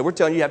 They said, we're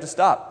telling you you have to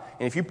stop.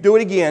 And if you do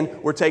it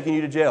again, we're taking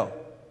you to jail.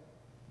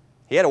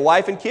 He had a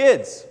wife and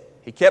kids.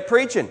 He kept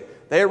preaching.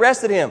 They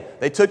arrested him.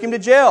 They took him to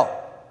jail.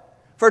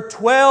 For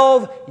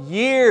 12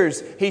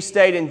 years he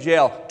stayed in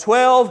jail.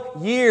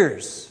 12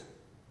 years.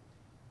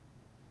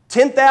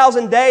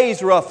 10,000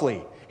 days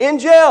roughly in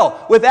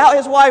jail, without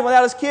his wife,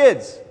 without his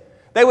kids.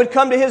 They would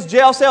come to his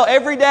jail cell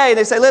every day and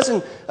they say,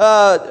 listen,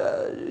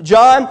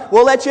 John,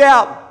 we'll let you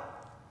out.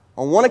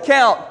 On one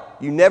account,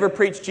 you never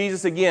preach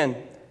Jesus again.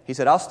 He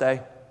said, I'll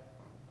stay.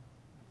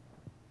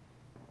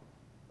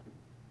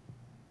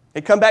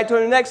 He'd come back to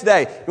him the next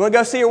day. You want to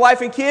go see your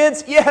wife and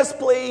kids? Yes,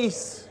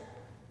 please.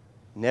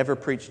 Never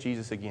preach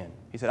Jesus again.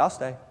 He said, I'll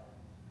stay.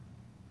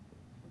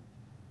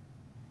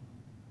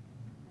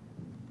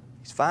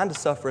 It's fine to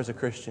suffer as a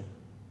Christian.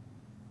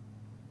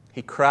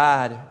 He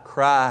cried,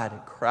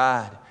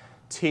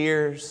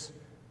 tears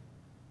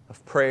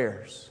of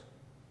prayers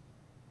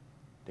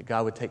that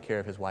God would take care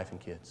of his wife and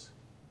kids.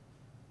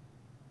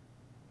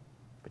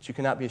 But you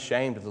cannot be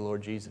ashamed of the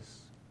Lord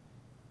Jesus.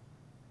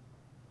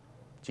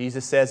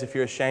 Jesus says, if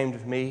you're ashamed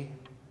of me,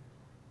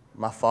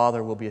 my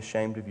Father will be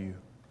ashamed of you.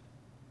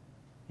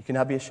 You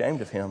cannot be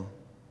ashamed of him.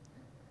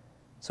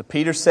 So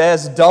Peter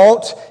says,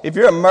 if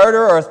you're a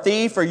murderer or a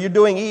thief or you're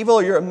doing evil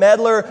or you're a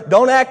meddler,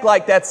 don't act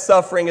like that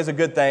suffering is a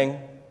good thing.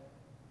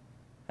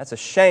 That's a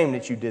shame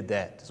that you did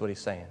that, is what he's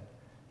saying.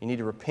 You need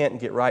to repent and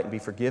get right and be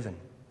forgiven.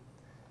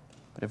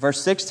 But in verse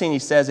 16 he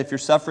says, if your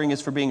suffering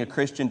is for being a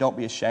Christian, don't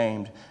be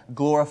ashamed.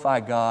 Glorify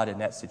God in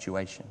that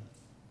situation.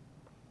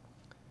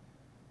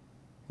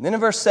 And then in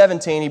verse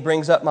 17 he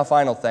brings up my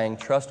final thing,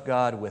 trust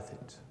God with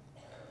it.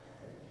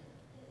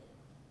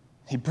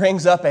 He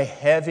brings up a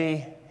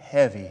heavy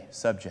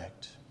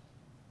subject.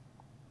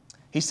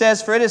 He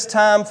says, for it is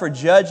time for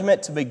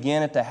judgment to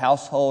begin at the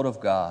household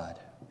of God.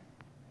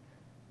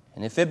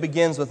 And if it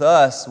begins with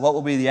us, what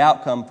will be the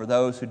outcome for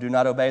those who do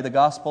not obey the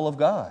gospel of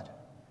God?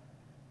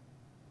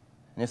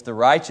 And if the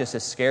righteous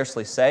is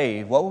scarcely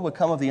saved, what will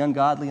become of the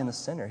ungodly and the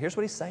sinner? Here's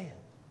what he's saying.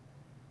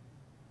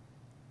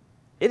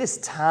 It is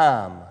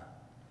time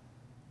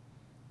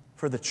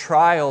for the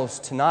trials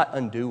to not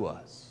undo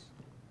us.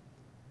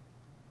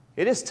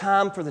 It is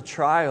time for the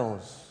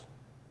trials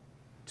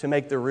to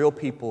make the real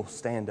people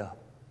stand up.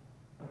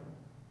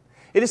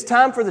 It is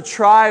time for the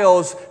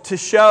trials to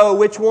show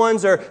which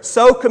ones are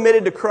so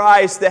committed to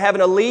Christ that have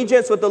an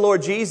allegiance with the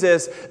Lord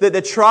Jesus that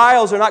the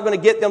trials are not going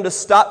to get them to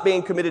stop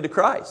being committed to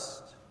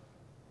Christ.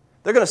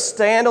 They're going to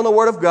stand on the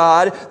Word of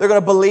God. They're going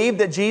to believe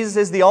that Jesus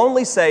is the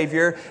only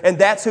Savior, and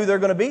that's who they're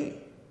going to be. And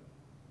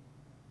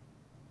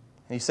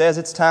he says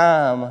it's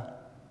time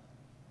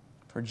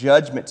for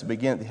judgment to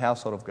begin at the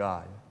household of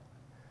God.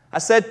 I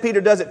said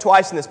Peter does it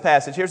twice in this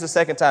passage. Here's the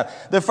second time.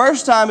 The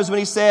first time is when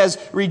he says,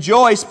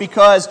 rejoice,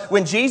 because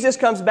when Jesus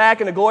comes back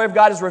and the glory of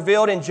God is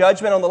revealed in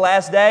judgment on the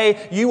last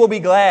day, you will be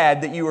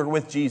glad that you were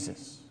with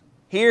Jesus.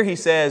 Here he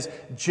says,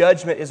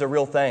 judgment is a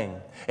real thing.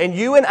 And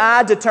you and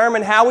I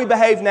determine how we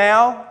behave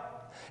now,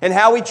 and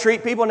how we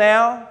treat people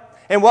now,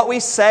 and what we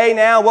say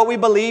now, what we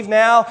believe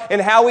now,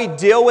 and how we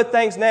deal with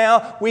things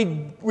now.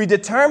 We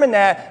determine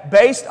that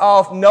based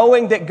off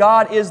knowing that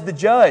God is the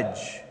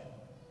judge.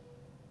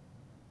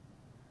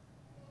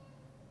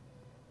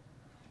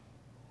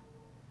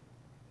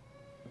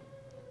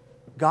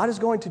 God is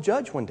going to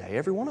judge one day,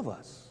 every one of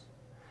us.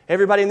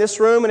 Everybody in this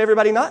room and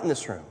everybody not in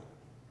this room.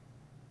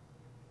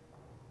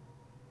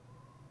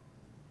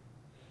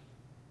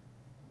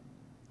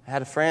 I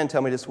had a friend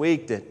tell me this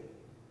week that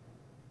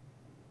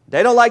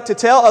they don't like to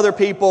tell other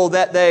people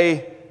that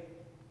they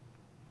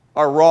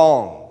are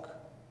wrong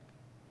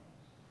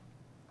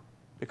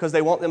because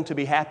they want them to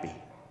be happy.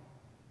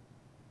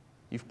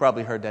 You've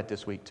probably heard that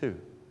this week too.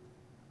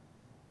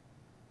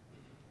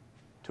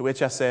 To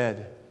which I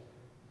said,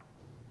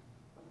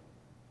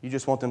 you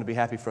just want them to be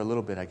happy for a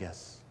little bit, I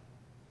guess.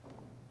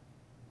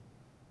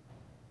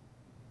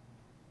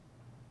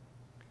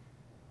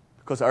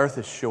 Because earth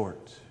is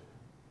short,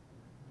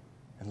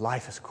 and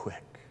life is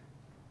quick,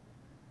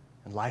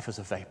 and life is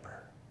a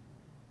vapor.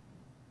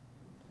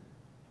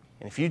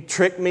 And if you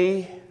trick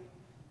me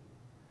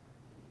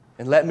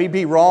and let me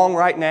be wrong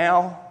right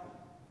now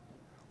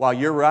while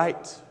you're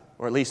right,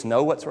 or at least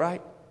know what's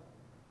right,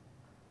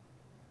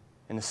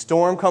 and the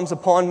storm comes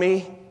upon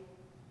me,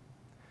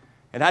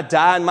 and I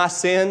die in my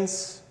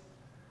sins,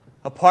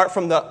 apart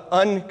from the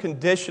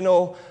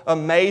unconditional,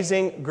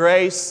 amazing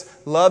grace,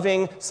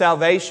 loving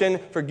salvation,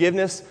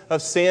 forgiveness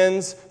of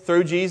sins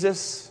through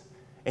Jesus,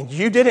 and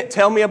you didn't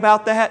tell me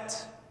about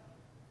that,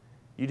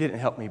 you didn't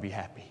help me be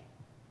happy.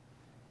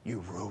 You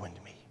ruined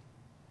me.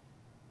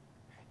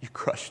 You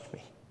crushed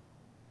me.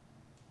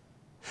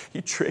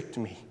 You tricked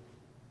me.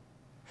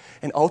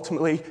 And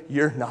ultimately,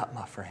 you're not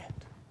my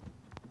friend.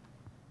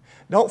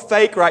 Don't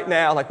fake right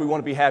now like we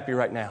want to be happy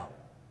right now.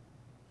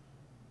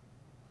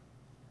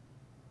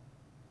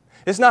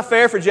 It's not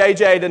fair for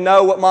JJ to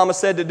know what Mama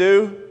said to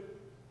do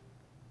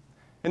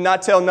and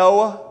not tell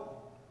Noah.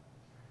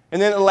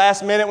 And then at the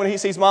last minute when he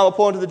sees Mama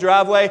pull into the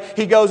driveway,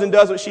 he goes and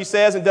does what she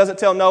says and doesn't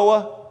tell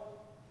Noah.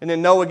 And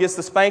then Noah gets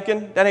the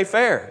spanking. That ain't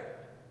fair.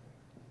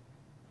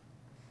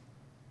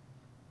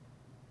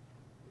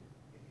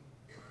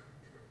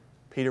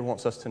 Peter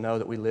wants us to know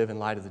that we live in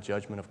light of the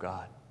judgment of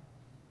God.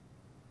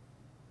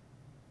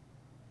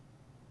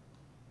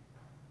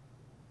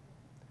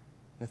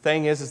 The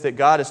thing is that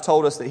God has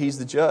told us that He's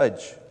the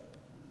judge.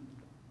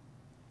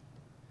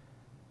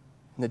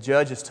 And the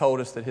judge has told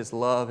us that His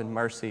love and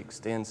mercy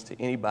extends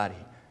to anybody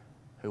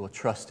who will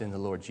trust in the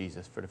Lord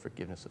Jesus for the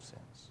forgiveness of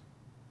sins.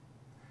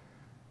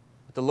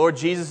 But the Lord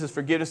Jesus'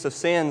 forgiveness of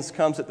sins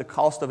comes at the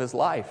cost of His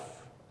life.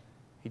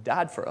 He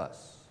died for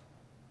us.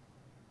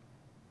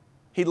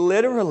 He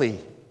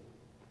literally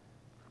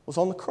was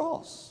on the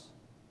cross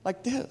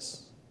like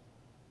this.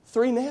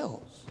 3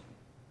 nails.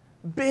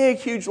 Big,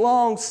 huge,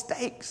 long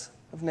stakes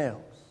of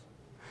nails.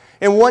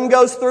 And one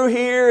goes through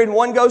here and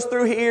one goes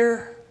through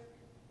here.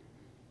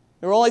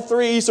 There were only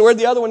 3, so where'd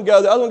the other one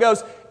go? The other one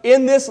goes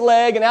in this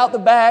leg and out the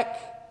back,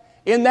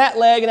 in that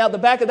leg and out the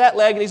back of that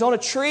leg, and He's on a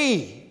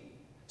tree,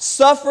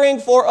 suffering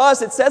for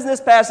us. It says in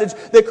this passage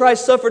that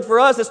Christ suffered for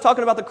us. It's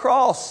talking about the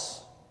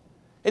cross.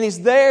 And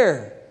He's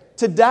there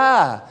to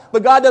die.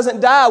 But God doesn't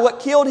die. What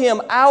killed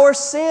Him? Our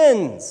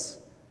sins.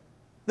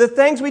 The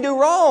things we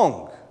do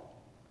wrong.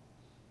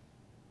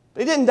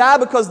 He didn't die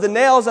because of the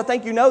nails. I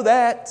think you know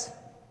that.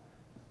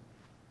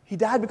 He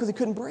died because He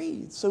couldn't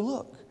breathe. So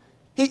look,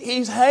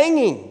 He's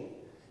hanging.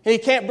 And He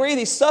can't breathe.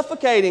 He's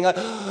suffocating. And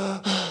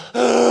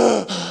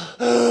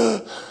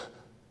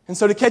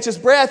so to catch His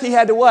breath, He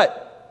had to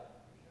what?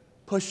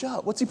 Push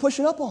up. What's He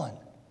pushing up on?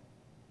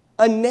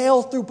 A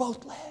nail through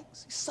both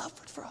legs. He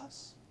suffered for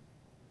us.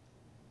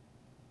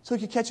 So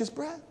He could catch His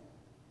breath.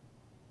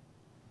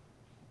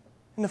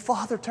 And the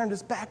Father turned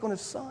His back on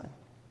His Son.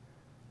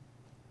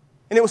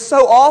 And it was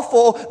so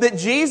awful that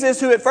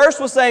Jesus, who at first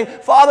was saying,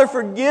 Father,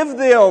 forgive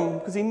them,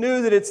 because He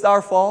knew that it's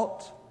our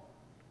fault,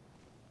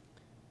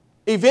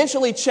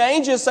 eventually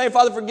changes, saying,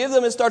 Father, forgive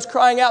them, and starts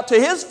crying out to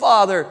His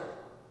Father,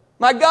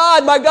 my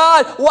God,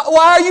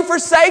 why are you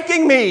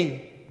forsaking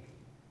me?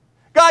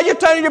 God, you're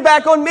turning your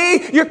back on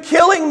me. You're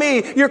killing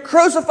me. You're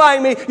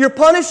crucifying me. You're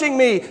punishing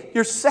me.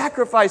 You're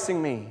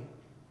sacrificing me.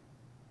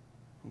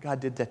 And God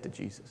did that to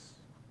Jesus.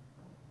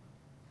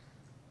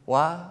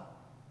 Why?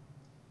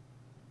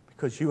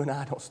 Because you and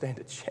I don't stand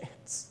a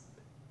chance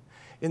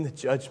in the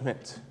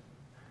judgment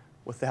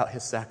without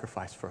His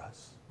sacrifice for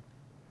us.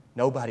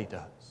 Nobody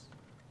does.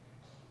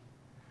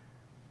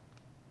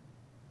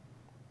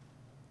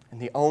 And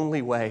the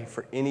only way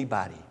for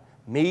anybody,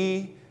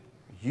 me,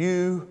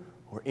 you,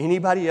 or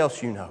anybody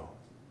else you know,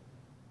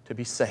 to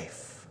be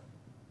safe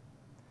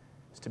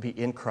is to be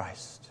in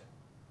Christ,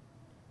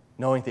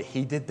 knowing that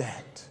He did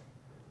that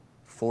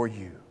for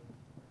you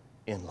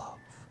in love.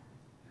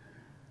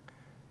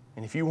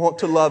 And if you want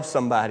to love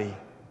somebody,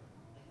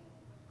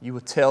 you will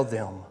tell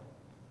them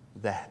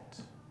that.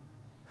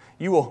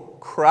 You will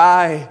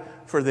cry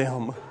for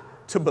them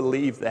to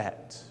believe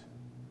that.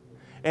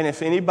 And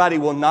if anybody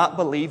will not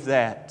believe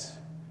that,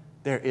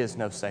 there is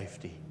no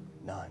safety,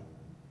 none.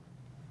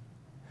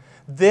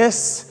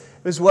 This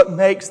is what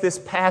makes this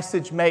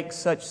passage make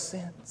such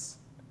sense.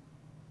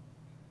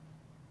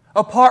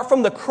 Apart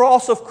from the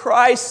cross of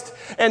Christ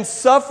and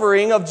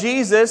suffering of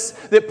Jesus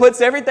that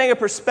puts everything in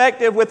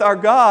perspective with our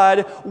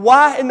God,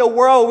 why in the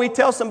world we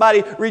tell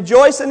somebody,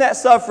 rejoice in that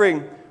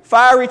suffering,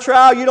 fiery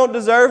trial, you don't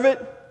deserve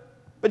it,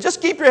 but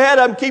just keep your head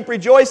up and keep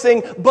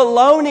rejoicing?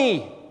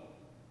 Baloney.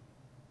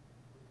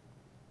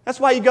 That's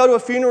why you go to a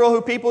funeral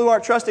who people who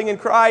aren't trusting in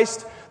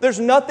Christ, there's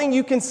nothing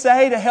you can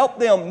say to help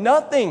them.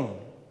 Nothing.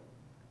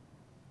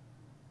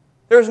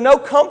 There's no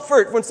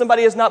comfort when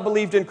somebody has not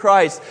believed in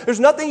Christ.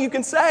 There's nothing you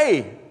can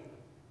say.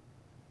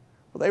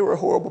 Well, they were a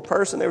horrible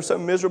person. They were so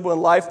miserable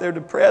in life. They're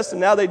depressed, and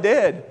now they're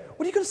dead.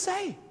 What are you going to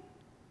say?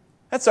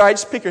 That's all right.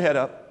 Just pick your head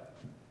up.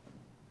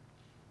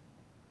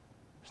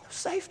 There's no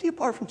safety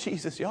apart from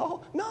Jesus,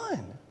 y'all.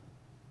 None.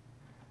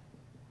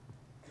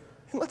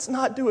 And let's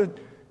not do an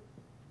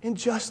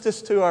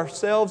injustice to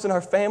ourselves and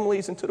our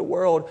families and to the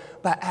world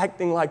by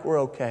acting like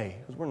we're okay,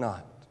 because we're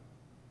not.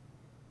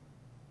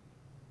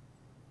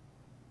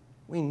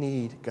 We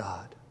need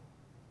God,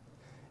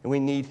 and we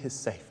need His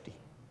safety.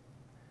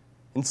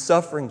 And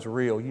suffering's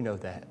real, you know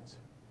that.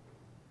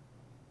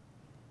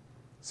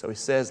 So He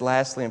says,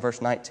 lastly, in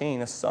verse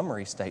 19, a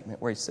summary statement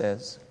where He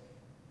says,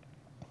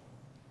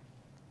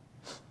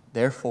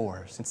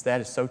 therefore, since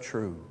that is so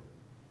true,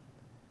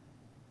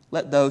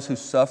 let those who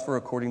suffer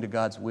according to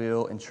God's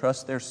will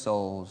entrust their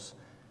souls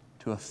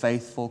to a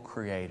faithful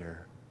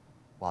Creator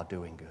while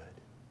doing good.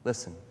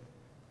 Listen,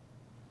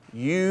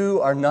 you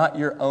are not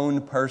your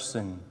own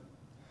person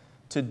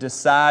to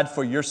decide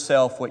for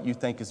yourself what you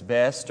think is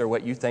best or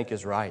what you think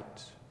is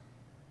right.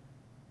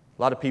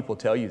 A lot of people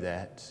tell you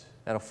that.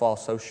 That'll fall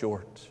so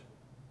short.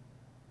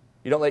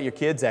 You don't let your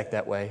kids act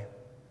that way.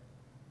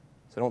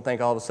 So don't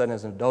think all of a sudden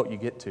as an adult you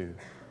get to.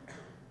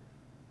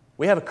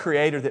 We have a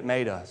Creator that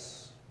made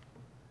us.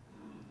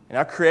 And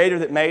our Creator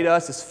that made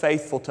us is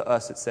faithful to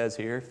us, it says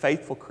here.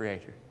 Faithful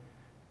Creator.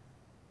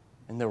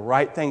 And the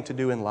right thing to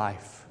do in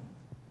life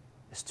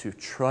is to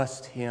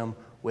trust Him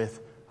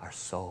with our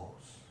souls.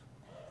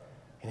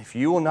 And if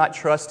you will not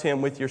trust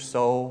Him with your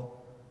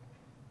soul,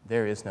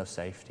 there is no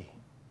safety.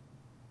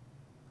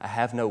 I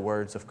have no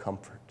words of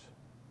comfort.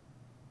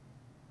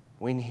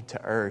 We need to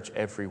urge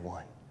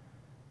everyone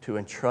to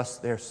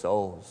entrust their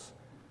souls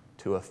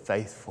to a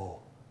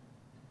faithful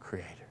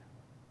Creator.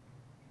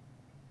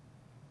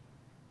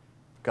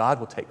 God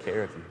will take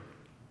care of you.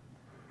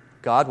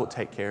 God will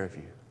take care of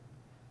you.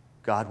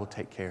 God will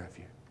take care of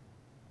you.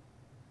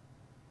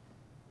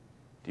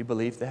 Do you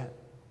believe that?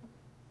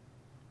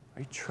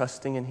 Are you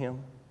trusting in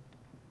Him?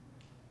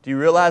 Do you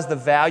realize the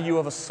value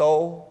of a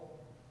soul?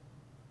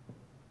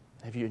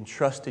 Have you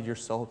entrusted your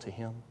soul to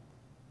Him?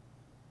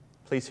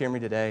 Please hear me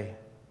today.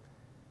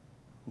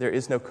 There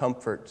is no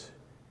comfort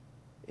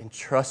in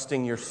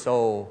trusting your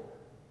soul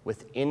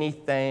with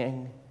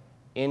anything,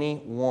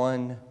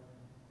 anyone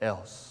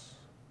else.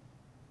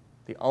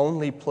 The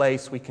only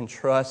place we can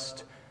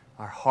trust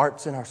our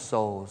hearts and our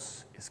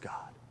souls is God.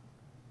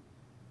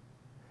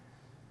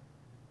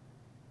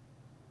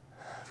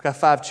 I've got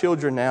 5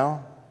 children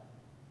now,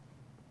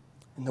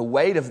 and the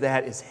weight of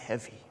that is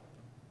heavy.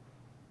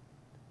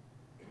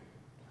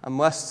 I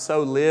must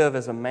so live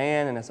as a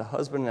man and as a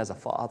husband and as a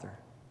father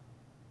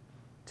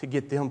to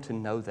get them to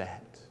know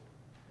that.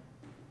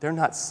 They're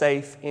not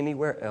safe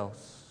anywhere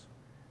else,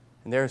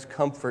 and there is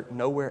comfort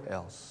nowhere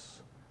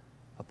else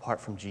apart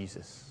from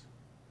Jesus.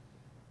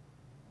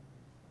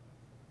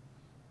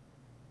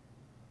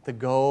 The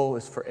goal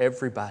is for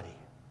everybody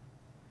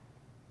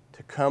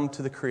to come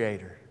to the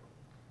Creator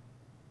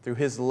through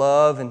His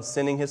love and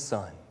sending His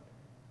Son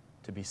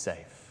to be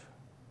safe.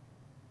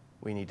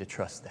 We need to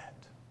trust that.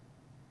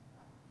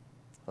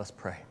 Let's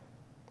pray.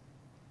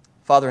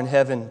 Father in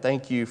heaven,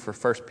 thank you for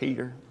 1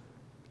 Peter.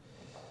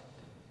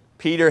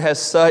 Peter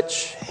has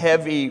such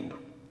heavy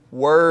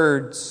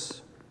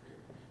words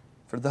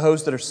for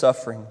those that are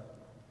suffering.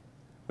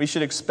 We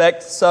should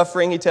expect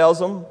suffering, he tells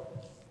them.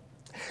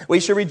 We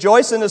should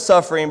rejoice in the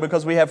suffering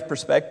because we have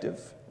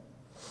perspective.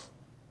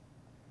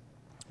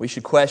 We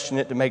should question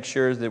it to make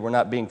sure that we're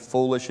not being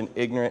foolish and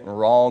ignorant and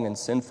wrong and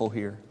sinful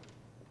here.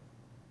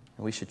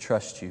 And we should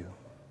trust you.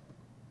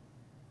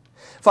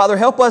 Father,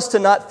 help us to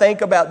not think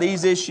about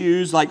these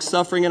issues like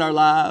suffering in our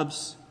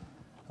lives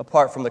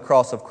apart from the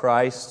cross of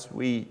Christ.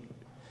 We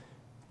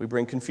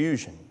bring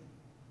confusion.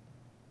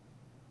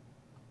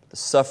 The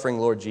suffering,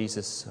 Lord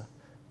Jesus,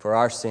 for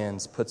our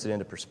sins puts it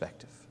into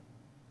perspective.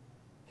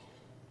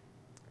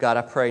 God,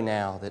 I pray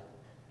now that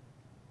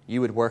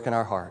you would work in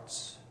our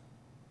hearts.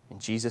 In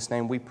Jesus'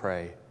 name we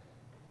pray.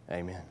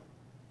 Amen.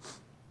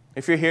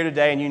 If you're here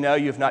today and you know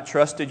you have not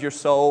trusted your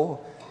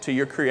soul to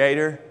your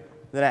Creator,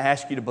 then I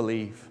ask you to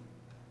believe.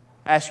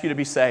 I ask you to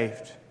be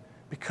saved.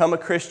 Become a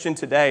Christian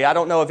today. I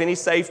don't know of any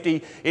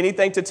safety,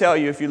 anything to tell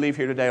you if you leave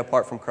here today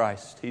apart from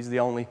Christ. He's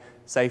the only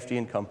safety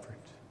and comfort.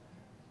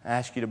 I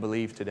ask you to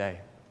believe today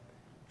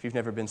if you've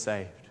never been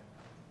saved.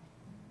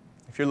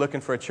 If you're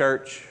looking for a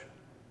church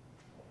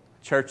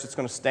that's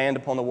going to stand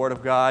upon the Word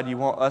of God, you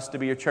want us to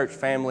be your church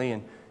family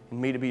and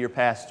me to be your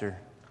pastor,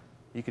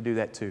 you could do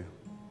that too.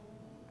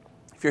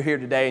 If you're here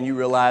today and you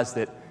realize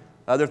that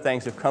other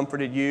things have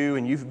comforted you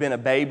and you've been a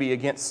baby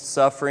against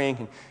suffering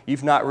and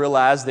you've not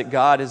realized that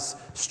God is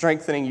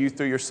strengthening you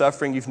through your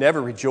suffering, you've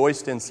never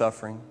rejoiced in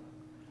suffering,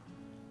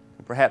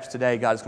 and perhaps today God is going